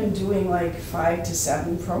we've been doing like 5 to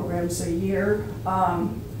 7 programs a year.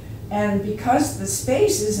 And because the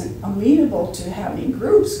space isn't amenable to having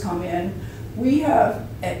groups come in, we have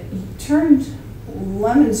turned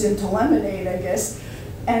lemons into lemonade, I guess,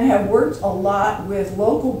 and have worked a lot with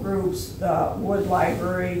local groups, Wood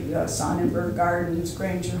Library, Sonnenberg Gardens,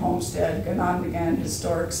 Granger Homestead, Ganondagan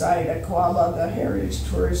Historic Site, Aquala, the Heritage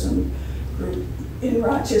Tourism Group in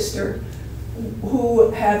Rochester,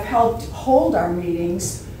 who have helped hold our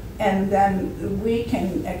meetings, and then we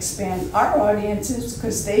can expand our audiences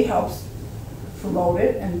because they help promote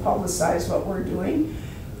it and publicize what we're doing.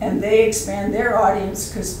 And they expand their audience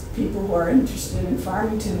because people who are interested in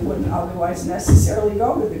Farmington wouldn't otherwise necessarily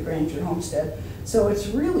go to the Granger Homestead. So it's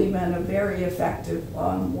really been a very effective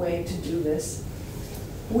way to do this.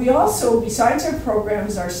 We also, besides our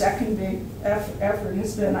programs, our second big effort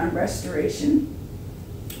has been on restoration.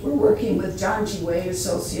 We're working with John G. Wade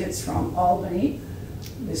Associates from Albany.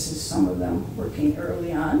 This is some of them working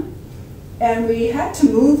early on. And we had to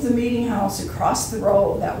move the meeting house across the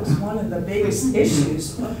road. That was one of the biggest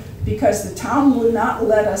issues because the town would not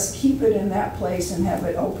let us keep it in that place and have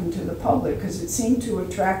it open to the public because it seemed to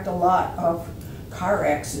attract a lot of car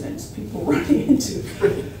accidents, people running into.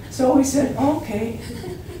 So we said, okay.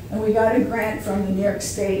 And we got a grant from the New York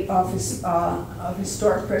State Office of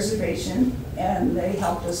Historic Preservation, and they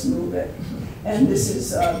helped us move it. And this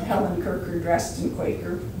is Helen Kirker dressed in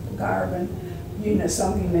Quaker garb, and you know,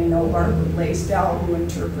 some of you may know Barbara Blaisdell, who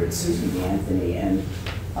interprets Susan B. Anthony, and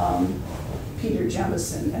Peter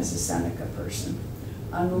Jemison as a Seneca person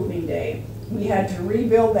on moving day. We had to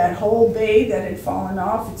rebuild that whole bay that had fallen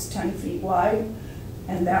off. It's 10 feet wide,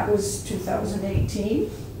 and that was 2018.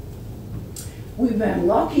 We've been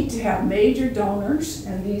lucky to have major donors,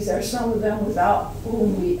 and these are some of them without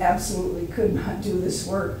whom we absolutely could not do this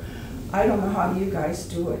work. I don't know how you guys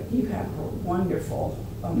do it. You have a wonderful,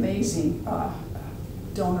 amazing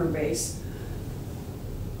donor base.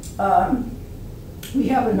 We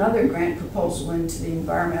have another grant proposal into the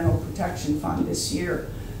Environmental Protection Fund this year.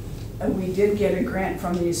 And we did get a grant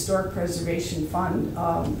from the Historic Preservation Fund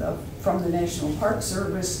from the National Park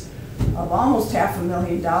Service of almost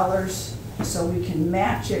 $500,000, so we can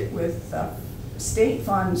match it with state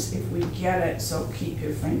funds if we get it, so keep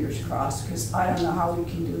your fingers crossed, because I don't know how we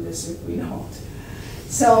can do this if we don't.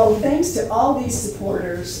 So thanks to all these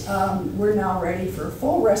supporters, we're now ready for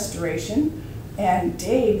full restoration, and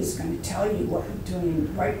Dave is going to tell you what we're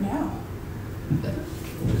doing right now.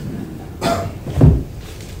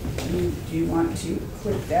 Do you want to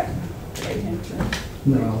click that right-hand turn?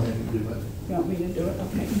 No, I'll have you do it. You want me to do it?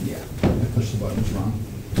 Okay. Yeah, I pushed the buttons wrong.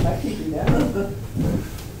 I can do that.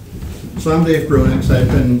 So I'm Dave Bruinix. I've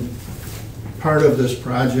been part of this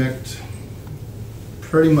project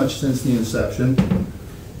pretty much since the inception.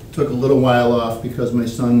 Took a little while off because my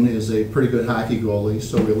son is a pretty good hockey goalie,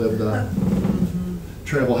 so we lived a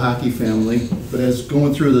travel hockey family. But as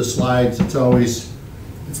going through the slides, it's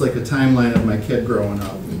like a timeline of my kid growing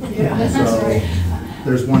up. Yeah, that's right.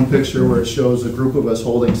 There's one picture where it shows a group of us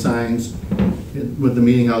holding signs with the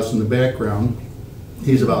meeting house in the background.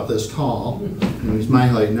 He's about this tall, and he's my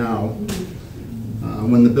height now.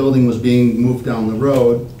 When the building was being moved down the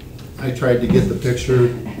road, I tried to get the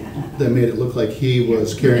picture that made it look like he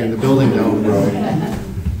was carrying the building down the road.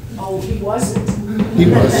 Oh, he wasn't? He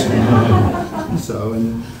was. So,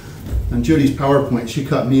 and Judy's PowerPoint, she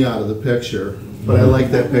cut me out of the picture. But I like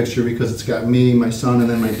that picture because it's got me, my son, and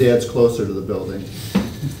then my dad's closer to the building.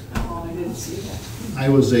 Oh, I didn't see that. I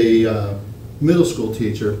was a middle school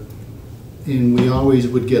teacher, and we always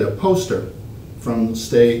would get a poster from the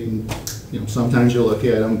state, and sometimes you look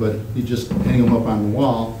at them, but you just hang them up on the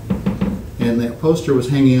wall. And that poster was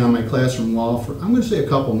hanging on my classroom wall for, I'm going to say, a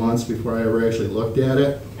couple months before I ever actually looked at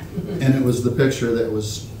it. And it was the picture that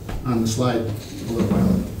was on the slide a little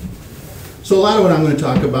while ago. So a lot of what I'm going to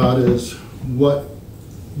talk about is what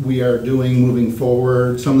we are doing moving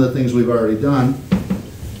forward, some of the things we've already done.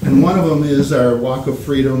 And one of them is our Walk of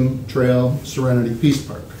Freedom Trail Serenity Peace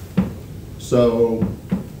Park. So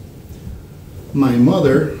my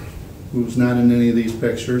mother, who's not in any of these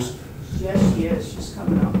pictures. Yes, she is. She's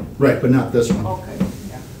coming up. Right, but not this one. Okay,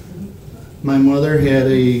 yeah. My mother had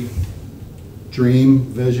a dream,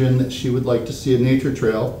 vision that she would like to see a nature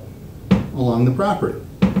trail along the property.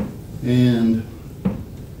 And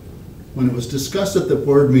when it was discussed at the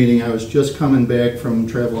board meeting, I was just coming back from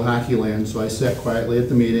Travel Hockey Land, so I sat quietly at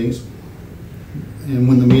the meetings. And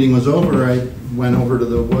when the meeting was over, I went over to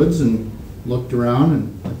the woods and looked around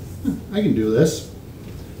and I can do this.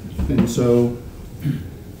 And so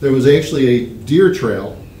there was actually a deer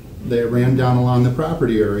trail that ran down along the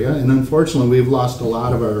property area, and unfortunately we've lost a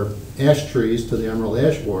lot of our ash trees to the emerald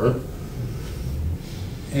ash borer.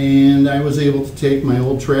 And I was able to take my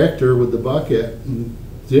old tractor with the bucket and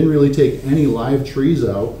didn't really take any live trees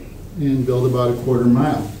out and build about a quarter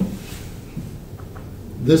mile.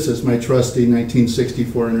 This is my trusty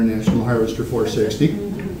 1964 International Harvester 460.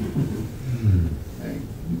 I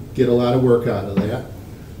get a lot of work out of that.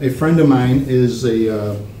 A friend of mine is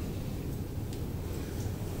a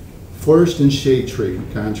forest and shade tree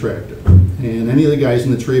contractor. And any of the guys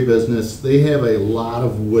in the tree business, they have a lot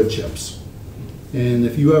of wood chips. And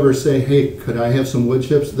if you ever say, hey, could I have some wood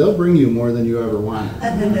chips? They'll bring you more than you ever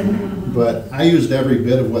wanted. But I used every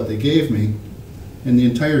bit of what they gave me. And the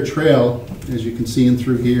entire trail, as you can see in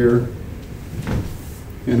through here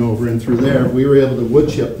and over and through there, we were able to wood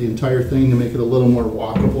chip the entire thing to make it a little more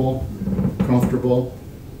walkable, comfortable.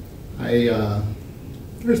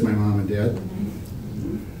 There's my mom and dad.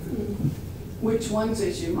 Which ones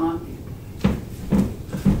is your mom?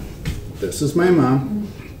 This is my mom.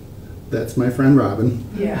 That's my friend Robin.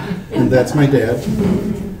 Yeah. And that's my dad.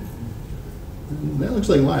 That looks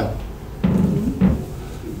like Lyle.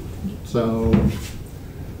 So,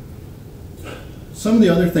 some of the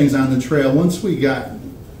other things on the trail, once we got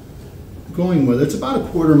going with it, it's about a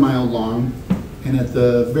quarter mile long, and at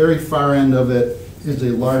the very far end of it is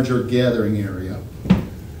a larger gathering area.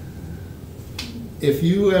 If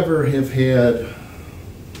you ever have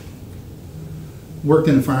worked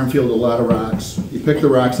in a farm field with a lot of rocks, you pick the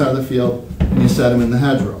rocks out of the field and you set them in the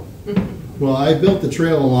hedgerow. Well, I built the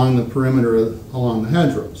trail along the perimeter along the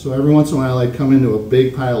hedgerow, so every once in a while I'd come into a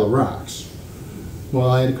big pile of rocks.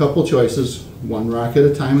 Well, I had a couple choices, one rock at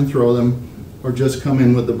a time and throw them, or just come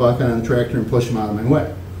in with the bucket on the tractor and push them out of my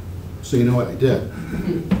way. So you know what I did.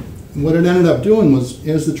 What it ended up doing was,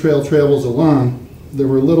 as the trail travels along, there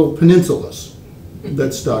were little peninsulas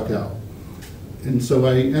that stuck out. And so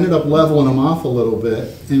I ended up leveling them off a little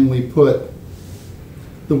bit, and we put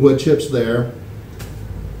the wood chips there,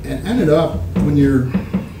 and ended up,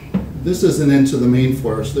 this isn't into the main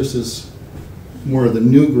forest, this is more of the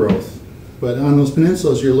new growth, but on those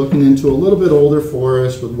peninsulas you're looking into a little bit older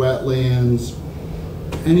forest with wetlands,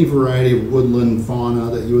 any variety of woodland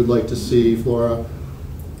fauna that you would like to see, flora.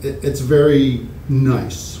 It's very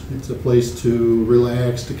nice. It's a place to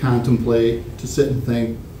relax, to contemplate, to sit and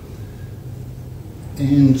think.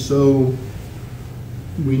 And so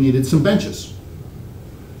we needed some benches.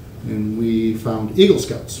 And we found Eagle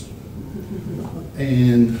Scouts.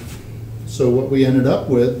 And so what we ended up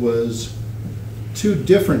with was 2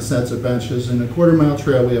 different sets of benches. In the quarter-mile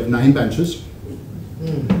trail, we have 9 benches.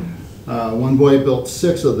 One boy built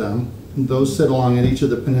 6 of them. Those sit along at each of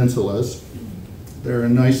the peninsulas. They're a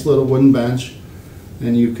nice little wooden bench,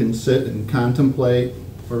 and you can sit and contemplate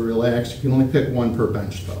or relax. You can only pick 1 per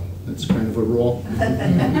bench, though. That's kind of a rule.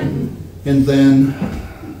 And then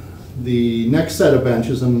the next set of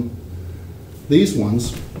benches, and these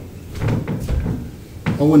ones,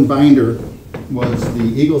 Owen Binder was the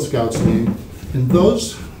Eagle Scouts name, and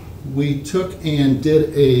those we took and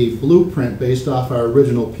did a blueprint based off our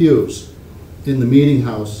original pews in the meeting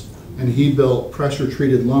house, and he built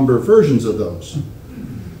pressure-treated lumber versions of those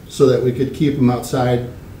so that we could keep them outside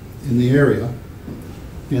in the area.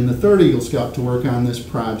 And the third Eagle Scout to work on this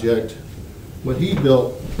project, what he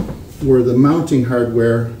built were the mounting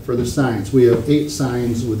hardware for the signs. We have 8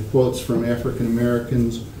 signs with quotes from African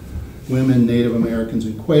Americans, women, Native Americans,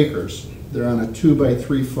 and Quakers. They're on a 2 by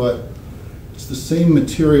 3 foot. It's the same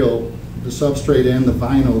material, the substrate and the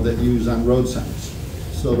vinyl that you use on road signs.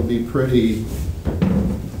 So it'll be pretty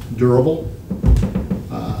durable.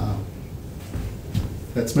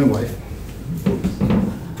 That's my wife.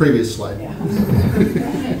 Previous slide. Yeah.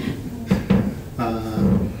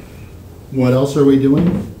 What else are we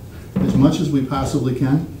doing? As much as we possibly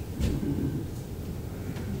can.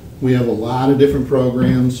 We have a lot of different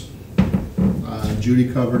programs.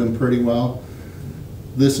 Judy covered them pretty well.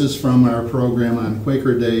 This is from our program on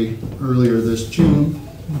Quaker Day earlier this June,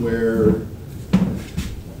 where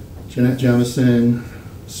Jeanette Jemison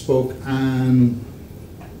spoke on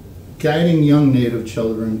guiding young Native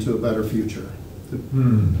children to a better future.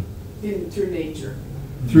 Through nature.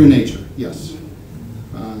 Through nature, yes.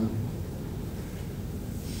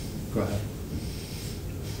 Go ahead.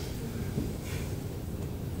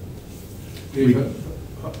 Dave,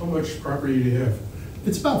 how much property do you have?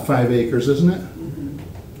 It's about 5 acres, isn't it?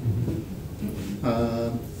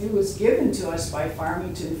 It was given to us by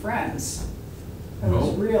Farmington Friends. It was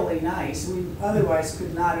Oh. really nice. We otherwise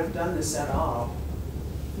could not have done this at all.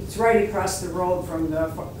 It's right across the road from the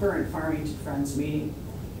current Farmington Friends meeting.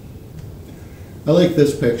 I like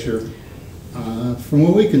this picture. From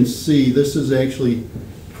what we can see, this is actually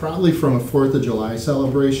probably from a 4th of July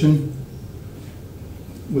celebration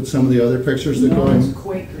with some of the other pictures that go No, it's in.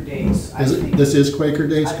 Quaker Days, I Is think. it, this is Quaker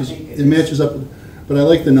Days? I Because think it it matches up, but I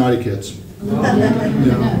like the naughty kids. You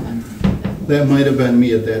know, that might have been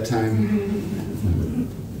me at that time.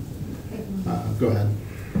 Go ahead.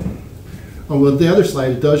 Oh, well, the other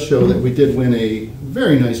slide, it does show that we did win a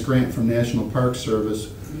very nice grant from National Park Service,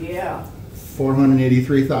 Yeah,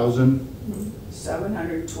 $483,000.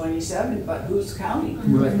 727, but who's counting?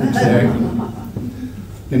 Right, exactly.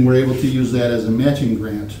 And we're able to use that as a matching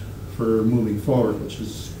grant for moving forward, which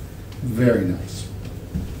is very nice.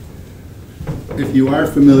 If you are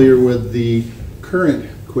familiar with the current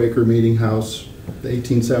Quaker Meetinghouse, the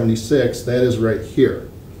 1876, that is right here.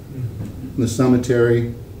 The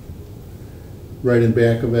cemetery, right in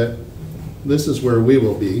back of it. This is where we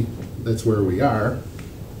will be. That's where we are.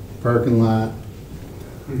 Parking lot,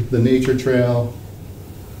 the nature trail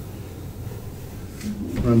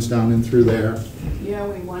runs down in through there. Yeah,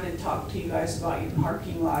 we want to talk to you guys about your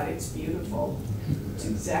parking lot. It's beautiful. It's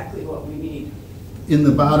exactly what we need. In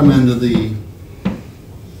the bottom end of the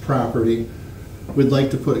property, we'd like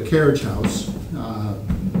to put a carriage house.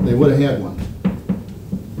 They would have had one.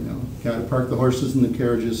 You know, got to park the horses and the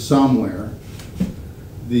carriages somewhere.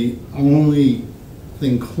 The only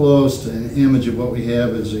thing close to an image of what we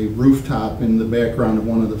have is a rooftop in the background of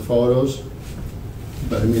one of the photos.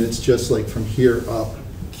 But I mean, it's just like from here up,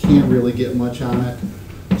 can't really get much on it.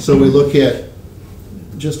 So we look at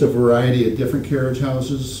just a variety of different carriage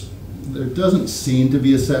houses. There doesn't seem to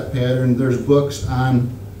be a set pattern. There's books on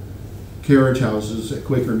carriage houses at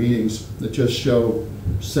Quaker meetings that just show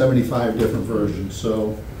 75 different versions.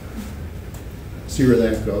 So see where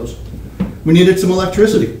that goes. We needed some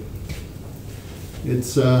electricity.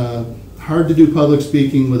 It's hard to do public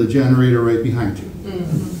speaking with a generator right behind you.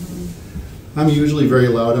 I'm usually very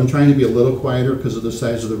loud. I'm trying to be a little quieter because of the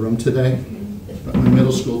size of the room today, but my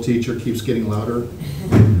middle school teacher keeps getting louder.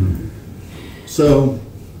 So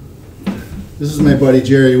this is my buddy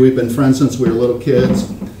Jerry. We've been friends since we were little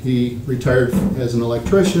kids. He retired as an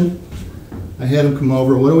electrician. I had him come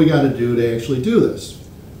over. What do we got to do to actually do this?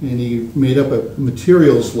 And he made up a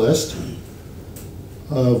materials list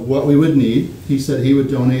of what we would need. He said he would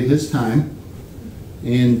donate his time.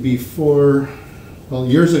 And before, well,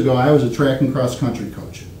 years ago, I was a track and cross country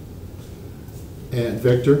coach at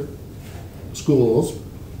Victor Schools.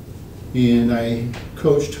 And I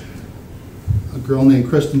coached a girl named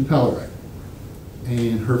Kristen Pellerick.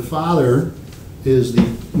 And her father is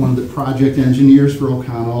one of the project engineers for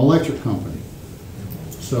O'Connell Electric Company.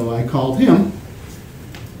 So I called him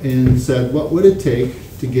and said, what would it take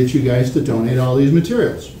to get you guys to donate all these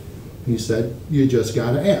materials? He said, you just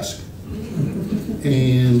got to ask.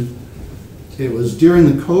 And it was during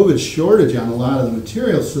the COVID shortage on a lot of the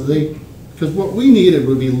materials, so because what we needed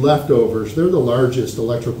would be leftovers. They're the largest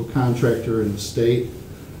electrical contractor in the state.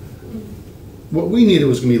 What we needed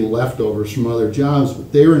was going to be leftovers from other jobs,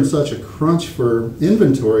 but they were in such a crunch for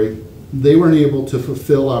inventory, they weren't able to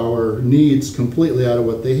fulfill our needs completely out of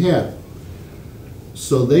what they had.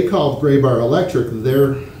 So they called Gray Bar Electric,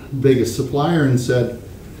 their biggest supplier, and said,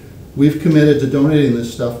 we've committed to donating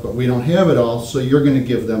this stuff, but we don't have it all, so you're going to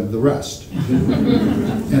give them the rest.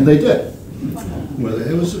 And they did. Well,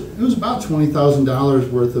 it was about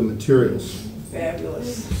 $20,000 worth of materials.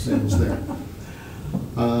 Fabulous. It was there.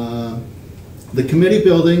 The committee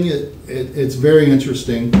building, it's very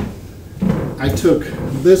interesting. I took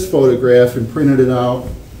this photograph and printed it out,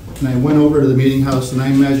 and I went over to the meeting house and I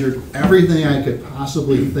measured everything I could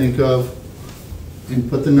possibly think of and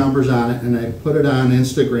put the numbers on it, and I put it on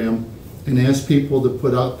Instagram and asked people to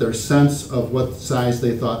put out their sense of what size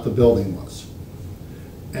they thought the building was.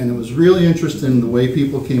 And it was really interesting the way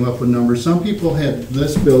people came up with numbers. Some people had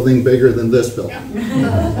this building bigger than this building,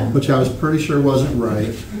 which I was pretty sure wasn't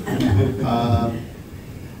right.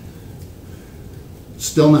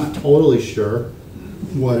 Still not totally sure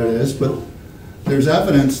what it is, but there's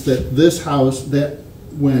evidence that this house, that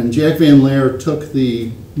when Jack Van Laer took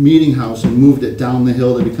the meeting house and moved it down the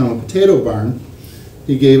hill to become a potato barn,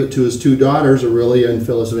 he gave it to his two daughters, Aurelia and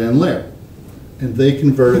Phyllis Van Laer, and they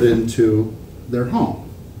converted it into their home,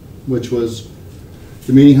 which was,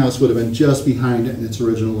 the meeting house would have been just behind it in its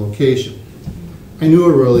original location. I knew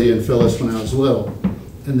Aurelia and Phyllis when I was little,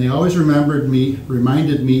 and they always reminded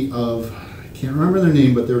me of, I can't remember their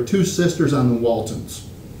name, but there were two sisters on the Waltons,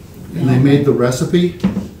 and they made the recipe,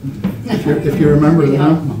 if you remember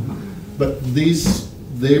them. But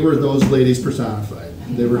they were those ladies personified.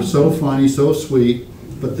 They were so funny, so sweet,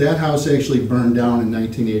 but that house actually burned down in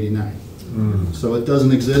 1989. So it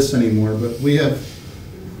doesn't exist anymore, but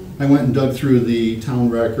I went and dug through the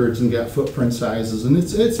town records and got footprint sizes, and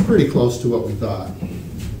it's pretty close to what we thought.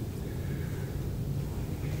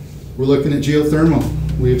 We're looking at geothermal.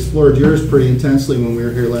 We explored yours pretty intensely when we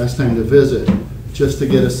were here last time to visit, just to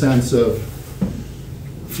get a sense of,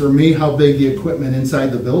 for me, how big the equipment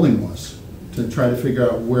inside the building was, to try to figure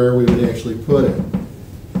out where we would actually put it.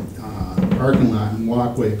 Parking lot and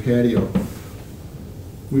walkway, patio.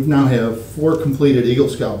 We now have 4 completed Eagle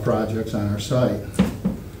Scout projects on our site.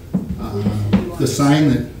 The sign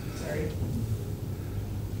that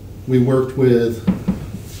we worked with,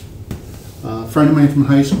 a friend of mine from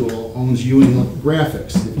high school owns Ewing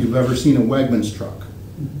Graphics. If you've ever seen a Wegmans truck,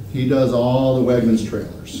 he does all the Wegmans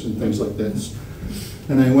trailers and things like this.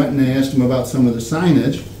 And I went and asked him about some of the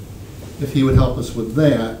signage, if he would help us with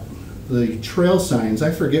that. The trail signs,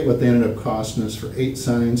 I forget what they ended up costing us for 8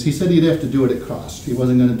 signs. He said he'd have to do it at cost. He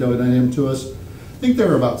wasn't going to donate them to us. I think they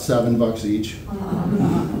were about $7 each.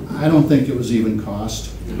 I don't think it was even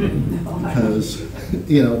cost, because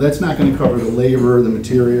that's not going to cover the labor, the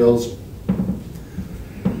materials.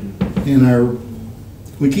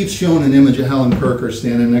 We keep showing an image of Helen Kirker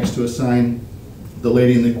standing next to a sign, the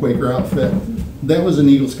lady in the Quaker outfit. That was an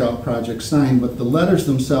Eagle Scout project sign, but the letters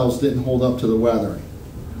themselves didn't hold up to the weathering.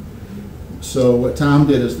 So what Tom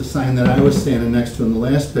did is the sign that I was standing next to in the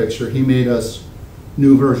last picture, he made us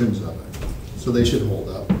new versions of it. So they should hold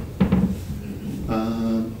up.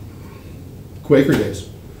 Quaker Days.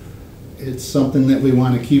 It's something that we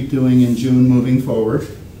want to keep doing in June moving forward.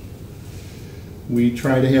 We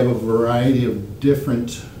try to have a variety of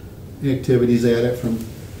different activities at it, from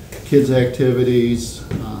kids' activities.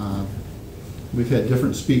 We've had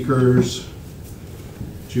different speakers.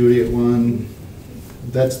 Judy at one.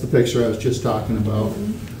 That's the picture I was just talking about.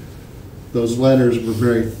 Those letters were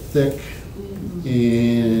very thick,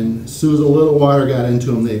 and as soon as a little water got into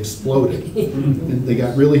them, they exploded. And they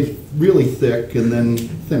got really, really thick and then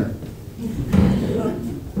thinner.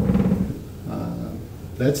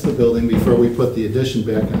 That's the building before we put the addition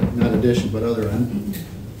back on. Not addition, but other end.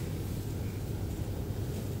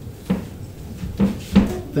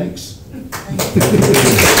 Thanks.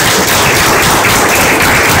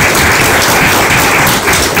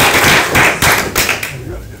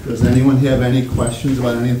 Does anyone have any questions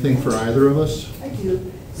about anything for either of us? I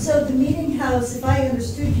do. So the meeting house, if I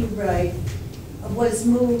understood you right, was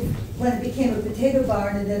moved when it became a potato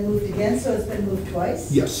barn and then moved again, so it's been moved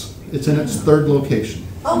twice? Yes, it's in its 3rd location.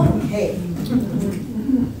 Okay.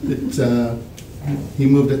 He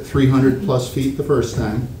moved it 300 plus feet the first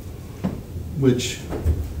time, which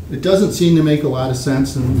it doesn't seem to make a lot of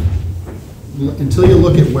sense until you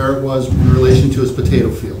look at where it was in relation to his potato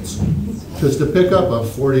fields. Because to pick up a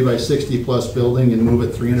 40 by 60 plus building and move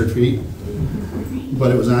it 300 feet,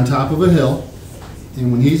 but it was on top of a hill.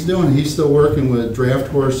 And when he's doing it, he's still working with draft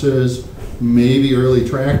horses, maybe early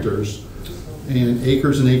tractors, and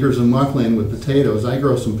acres of muckland with potatoes. I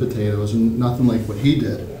grow some potatoes and nothing like what he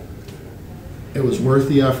did. It was worth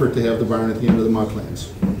the effort to have the barn at the end of the mucklands.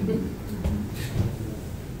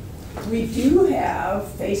 We do have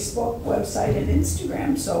Facebook, website, and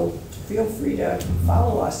Instagram, so feel free to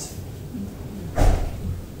follow us.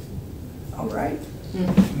 All right.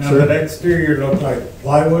 Now, the exterior looks like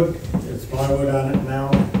plywood, it's plywood on it now,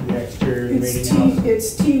 the exterior of the meeting house.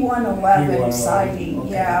 It's T111 T111, siding,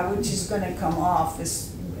 okay. yeah, which is gonna come off.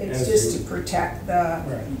 It's just to protect the,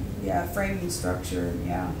 Right. yeah, framing structure,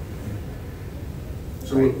 yeah.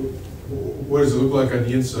 So what does it look like on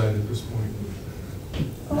the inside at this point?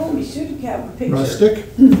 Oh, we should have a picture. Rustic?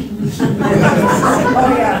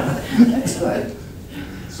 Oh, yeah, that's good.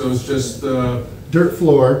 So it's just Dirt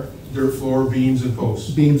floor, dirt floor, beams and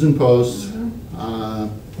posts. beams and posts.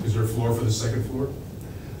 Is there a floor for the second floor?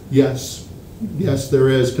 Yes, yes, there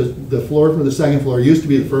is, because the floor for the second floor used to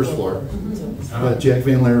be the first floor, but Jack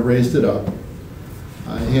Van Laer raised it up.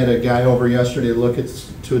 I had a guy over yesterday look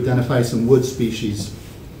to identify some wood species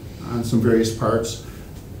on some various parts,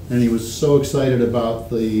 and he was so excited about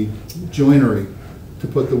the joinery to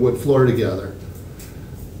put the wood floor together,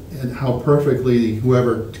 and how perfectly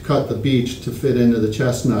whoever cut the beech to fit into the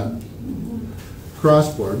chestnut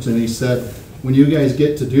crossboards. And he said, when you guys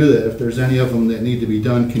get to do that, if there's any of them that need to be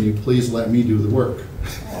done, can you please let me do the work?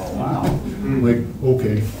 Oh, wow. I'm like,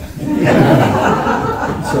 okay.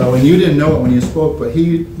 So, and you didn't know it when you spoke, but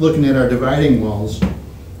looking at our dividing walls,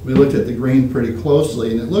 we looked at the grain pretty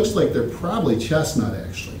closely, and it looks like they're probably chestnut,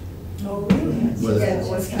 actually. Oh, really? With it. Yeah,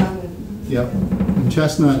 what's common. Yep. And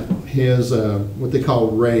chestnut has what they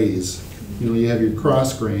call rays. You have your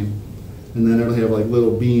cross grain, and then it'll have like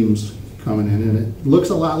little beams coming in, and it looks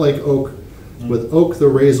a lot like oak. With oak, the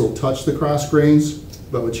rays will touch the cross grains,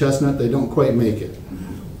 but with chestnut, they don't quite make it.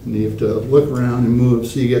 And you have to look around and move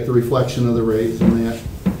so you get the reflection of the rays and that.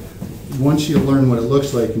 Once you learn what it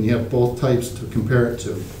looks like and you have both types to compare it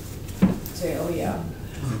to. Say, oh, yeah.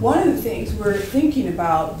 One of the things we're thinking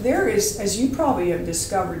about, there is, as you probably have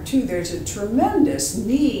discovered too, there's a tremendous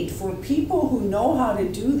need for people who know how to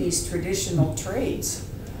do these traditional trades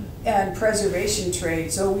and preservation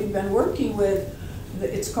trades. So we've been working with,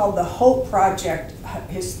 it's called the HOPE Project,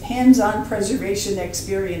 his hands-on preservation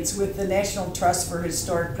experience with the National Trust for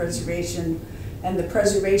Historic Preservation and the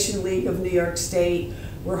Preservation League of New York State.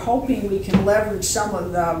 We're hoping we can leverage some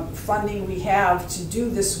of the funding we have to do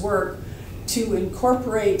this work to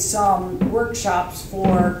incorporate some workshops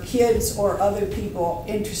for kids or other people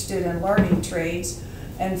interested in learning trades.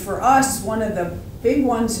 And for us, one of the big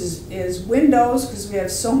ones is windows, because we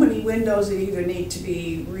have so many windows that either need to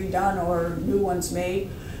be redone or new ones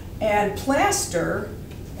made. And plaster,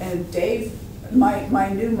 and Dave, my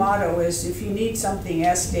new motto is, if you need something,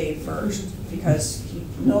 ask Dave first, because he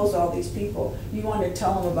knows all these people. You want to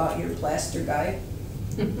tell him about your plaster guy?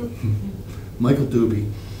 Michael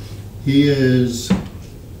Doobie. He is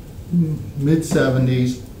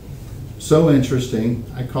mid-70s, so interesting.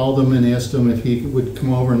 I called him and asked him if he would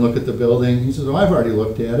come over and look at the building. He said, oh, I've already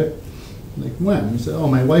looked at it. I'm like, when? He said, oh,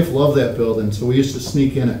 my wife loved that building, so we used to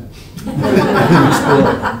sneak in it.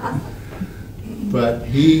 But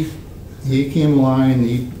he came along,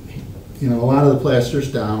 and a lot of the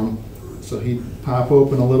plaster's down, so he'd pop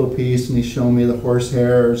open a little piece and he'd show me the horse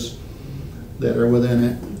hairs that are within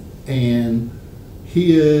it. And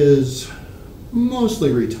he is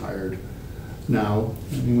mostly retired now.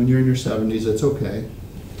 I mean, when you're in your 70s, that's okay.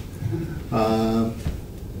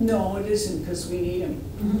 No, it isn't, because we need him.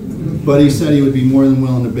 But he said he would be more than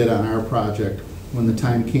willing to bid on our project when the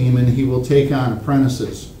time came, and he will take on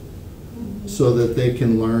apprentices so that they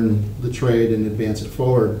can learn the trade and advance it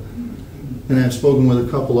forward. And I've spoken with a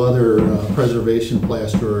couple other preservation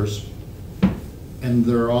plasterers, and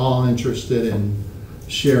they're all interested in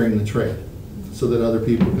sharing the trade so that other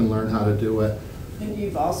people can learn how to do it. And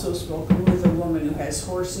you've also spoken with a woman who has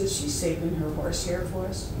horses. She's saving her horsehair for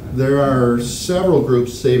us. There are several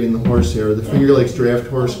groups saving the horsehair. The Finger Lakes Draft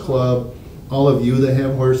Horse Club, all of you that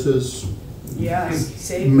have horses, Yeah,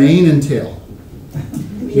 save mane and tail.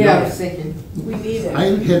 Yeah, I was thinking. We need it. I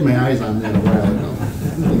had my eyes on that a while ago.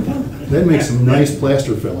 That makes some nice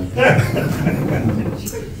plaster filling.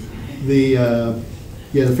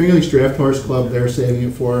 Yeah, the Finger Lakes Draft Horse Club, they're saving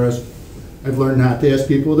it for us. I've learned not to ask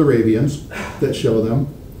people with Arabians that show them,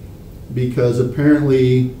 because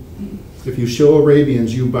apparently if you show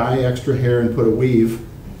Arabians, you buy extra hair and put a weave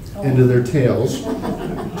into their tails.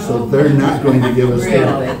 So they're not going to give us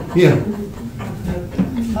that. Yeah.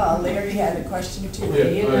 Larry had a question too.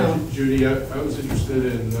 Yeah, Judy, I was interested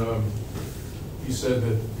in, you said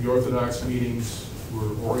that the Orthodox meetings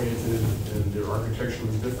were oriented and their architecture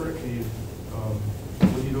was different. Can you,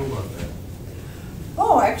 what do you know about that?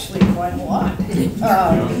 Oh, actually, quite a lot.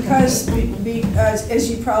 Because as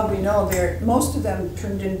you probably know, most of them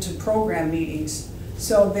turned into program meetings.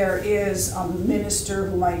 So there is a minister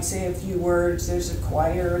who might say a few words, there's a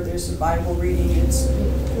choir, there's a Bible reading. It's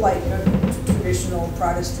like a traditional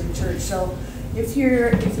Protestant church. So if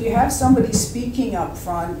you have somebody speaking up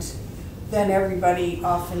front, then everybody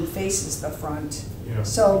often faces the front. Yeah.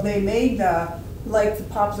 So they made like the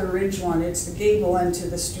Poplar Ridge one, it's the gable end to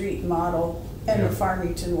the street model. And Yeah. the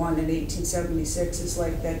Farmington one in 1876 is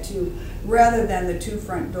like that too, rather than the two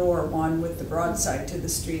front door one with the broadside to the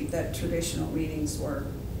street that traditional meetings were.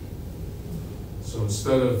 So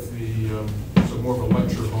instead of the, so more of a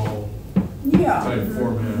lecture hall Yeah. type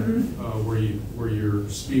format, where your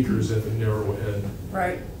speaker's at the narrow end,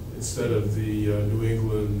 Right. instead of the New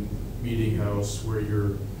England meeting house where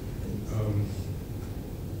you're,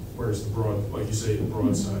 where's the broad, like you say, the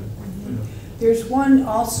broadside. Yeah. There's one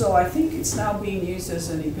also, I think it's now being used as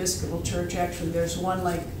an Episcopal church, actually. There's one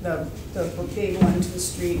like the gable end to the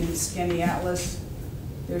street in Skinny Atlas.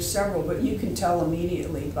 There's several, but you can tell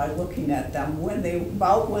immediately by looking at them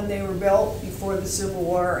about when they were built, before the Civil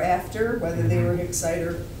War or after, whether they were Hicksite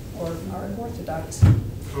or Orthodox.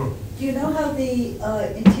 Huh. Do you know how the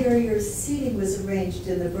interior seating was arranged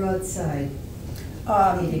in the broadside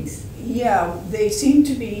meetings? Yeah, they seem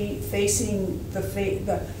to be facing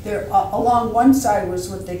along one side was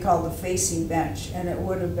what they call the facing bench, and it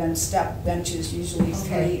would have been step benches, usually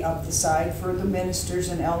three up the side for the ministers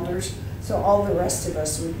and elders. So all the rest of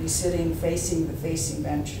us would be sitting facing the facing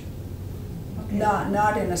bench. Okay.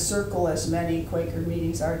 Not in a circle as many Quaker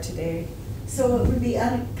meetings are today. So it would be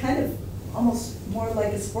on a kind of almost more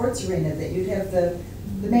like a sports arena, that you'd have the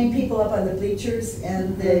main people up on the bleachers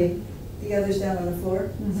and the others down on the floor,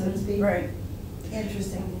 so to speak. Right.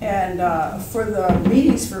 Interesting. And for the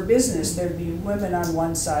meetings for business, there'd be women on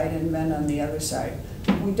one side and men on the other side.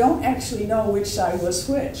 We don't actually know which side was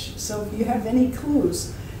which. So if you have any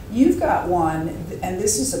clues, you've got one, and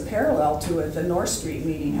this is a parallel to it, the North Street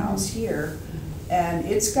Meetinghouse here. And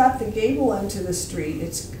it's got the gable end to the street,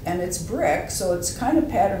 it's brick, so it's kind of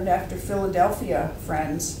patterned after Philadelphia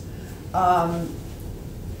Friends. And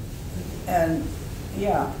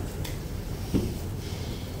yeah.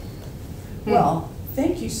 Well,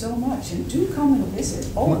 thank you so much, and do come and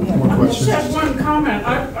visit. Oh, we have More one questions? Just one comment.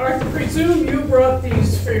 I presume you brought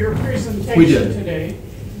these for your presentation We did. today.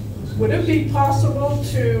 Would it be possible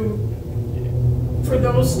for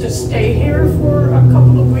those to stay here for a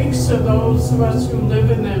couple of weeks, so those of us who live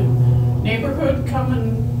in the neighborhood come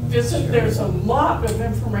and visit? There's a lot of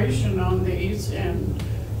information on these, and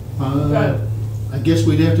I guess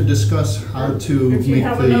we'd have to discuss how to if you make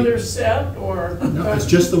have the. another set, or No, it's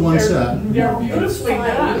just the one set. They're No, it's beautifully fine. We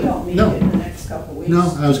done. don't need No. it in the next couple weeks.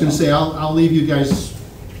 No, I was gonna say, I'll leave you guys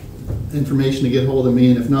information to get hold of me,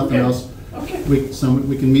 and if nothing Okay. else, Okay.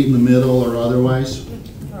 we can meet in the middle or otherwise. All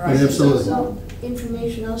But right. absolutely, So,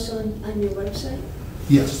 information also on your website,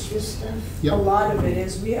 yes. this stuff? A Yep. lot of it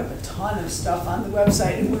is, we have a ton of stuff on the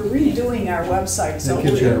website, and we're redoing our website, so That we're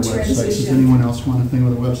gives you our in website. Does transition. anyone else want a thing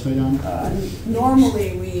with a website on it?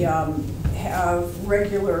 Normally, we have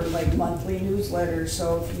regular, like, monthly newsletters,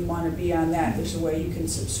 so if you want to be on that, there's a way you can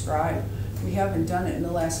subscribe. We haven't done it in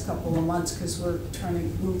the last couple of months because we're trying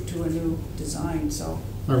to move to a new design, so.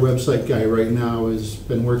 Our website guy right now has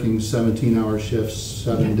been working 17-hour shifts,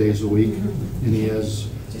 7 days a week, and he has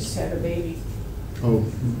Just had a baby. a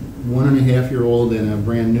 1.5-year-old and a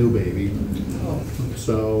brand new baby. Oh.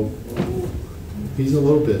 So he's a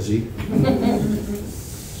little busy.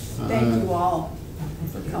 Thank you all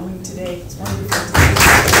for coming today. It's wonderful to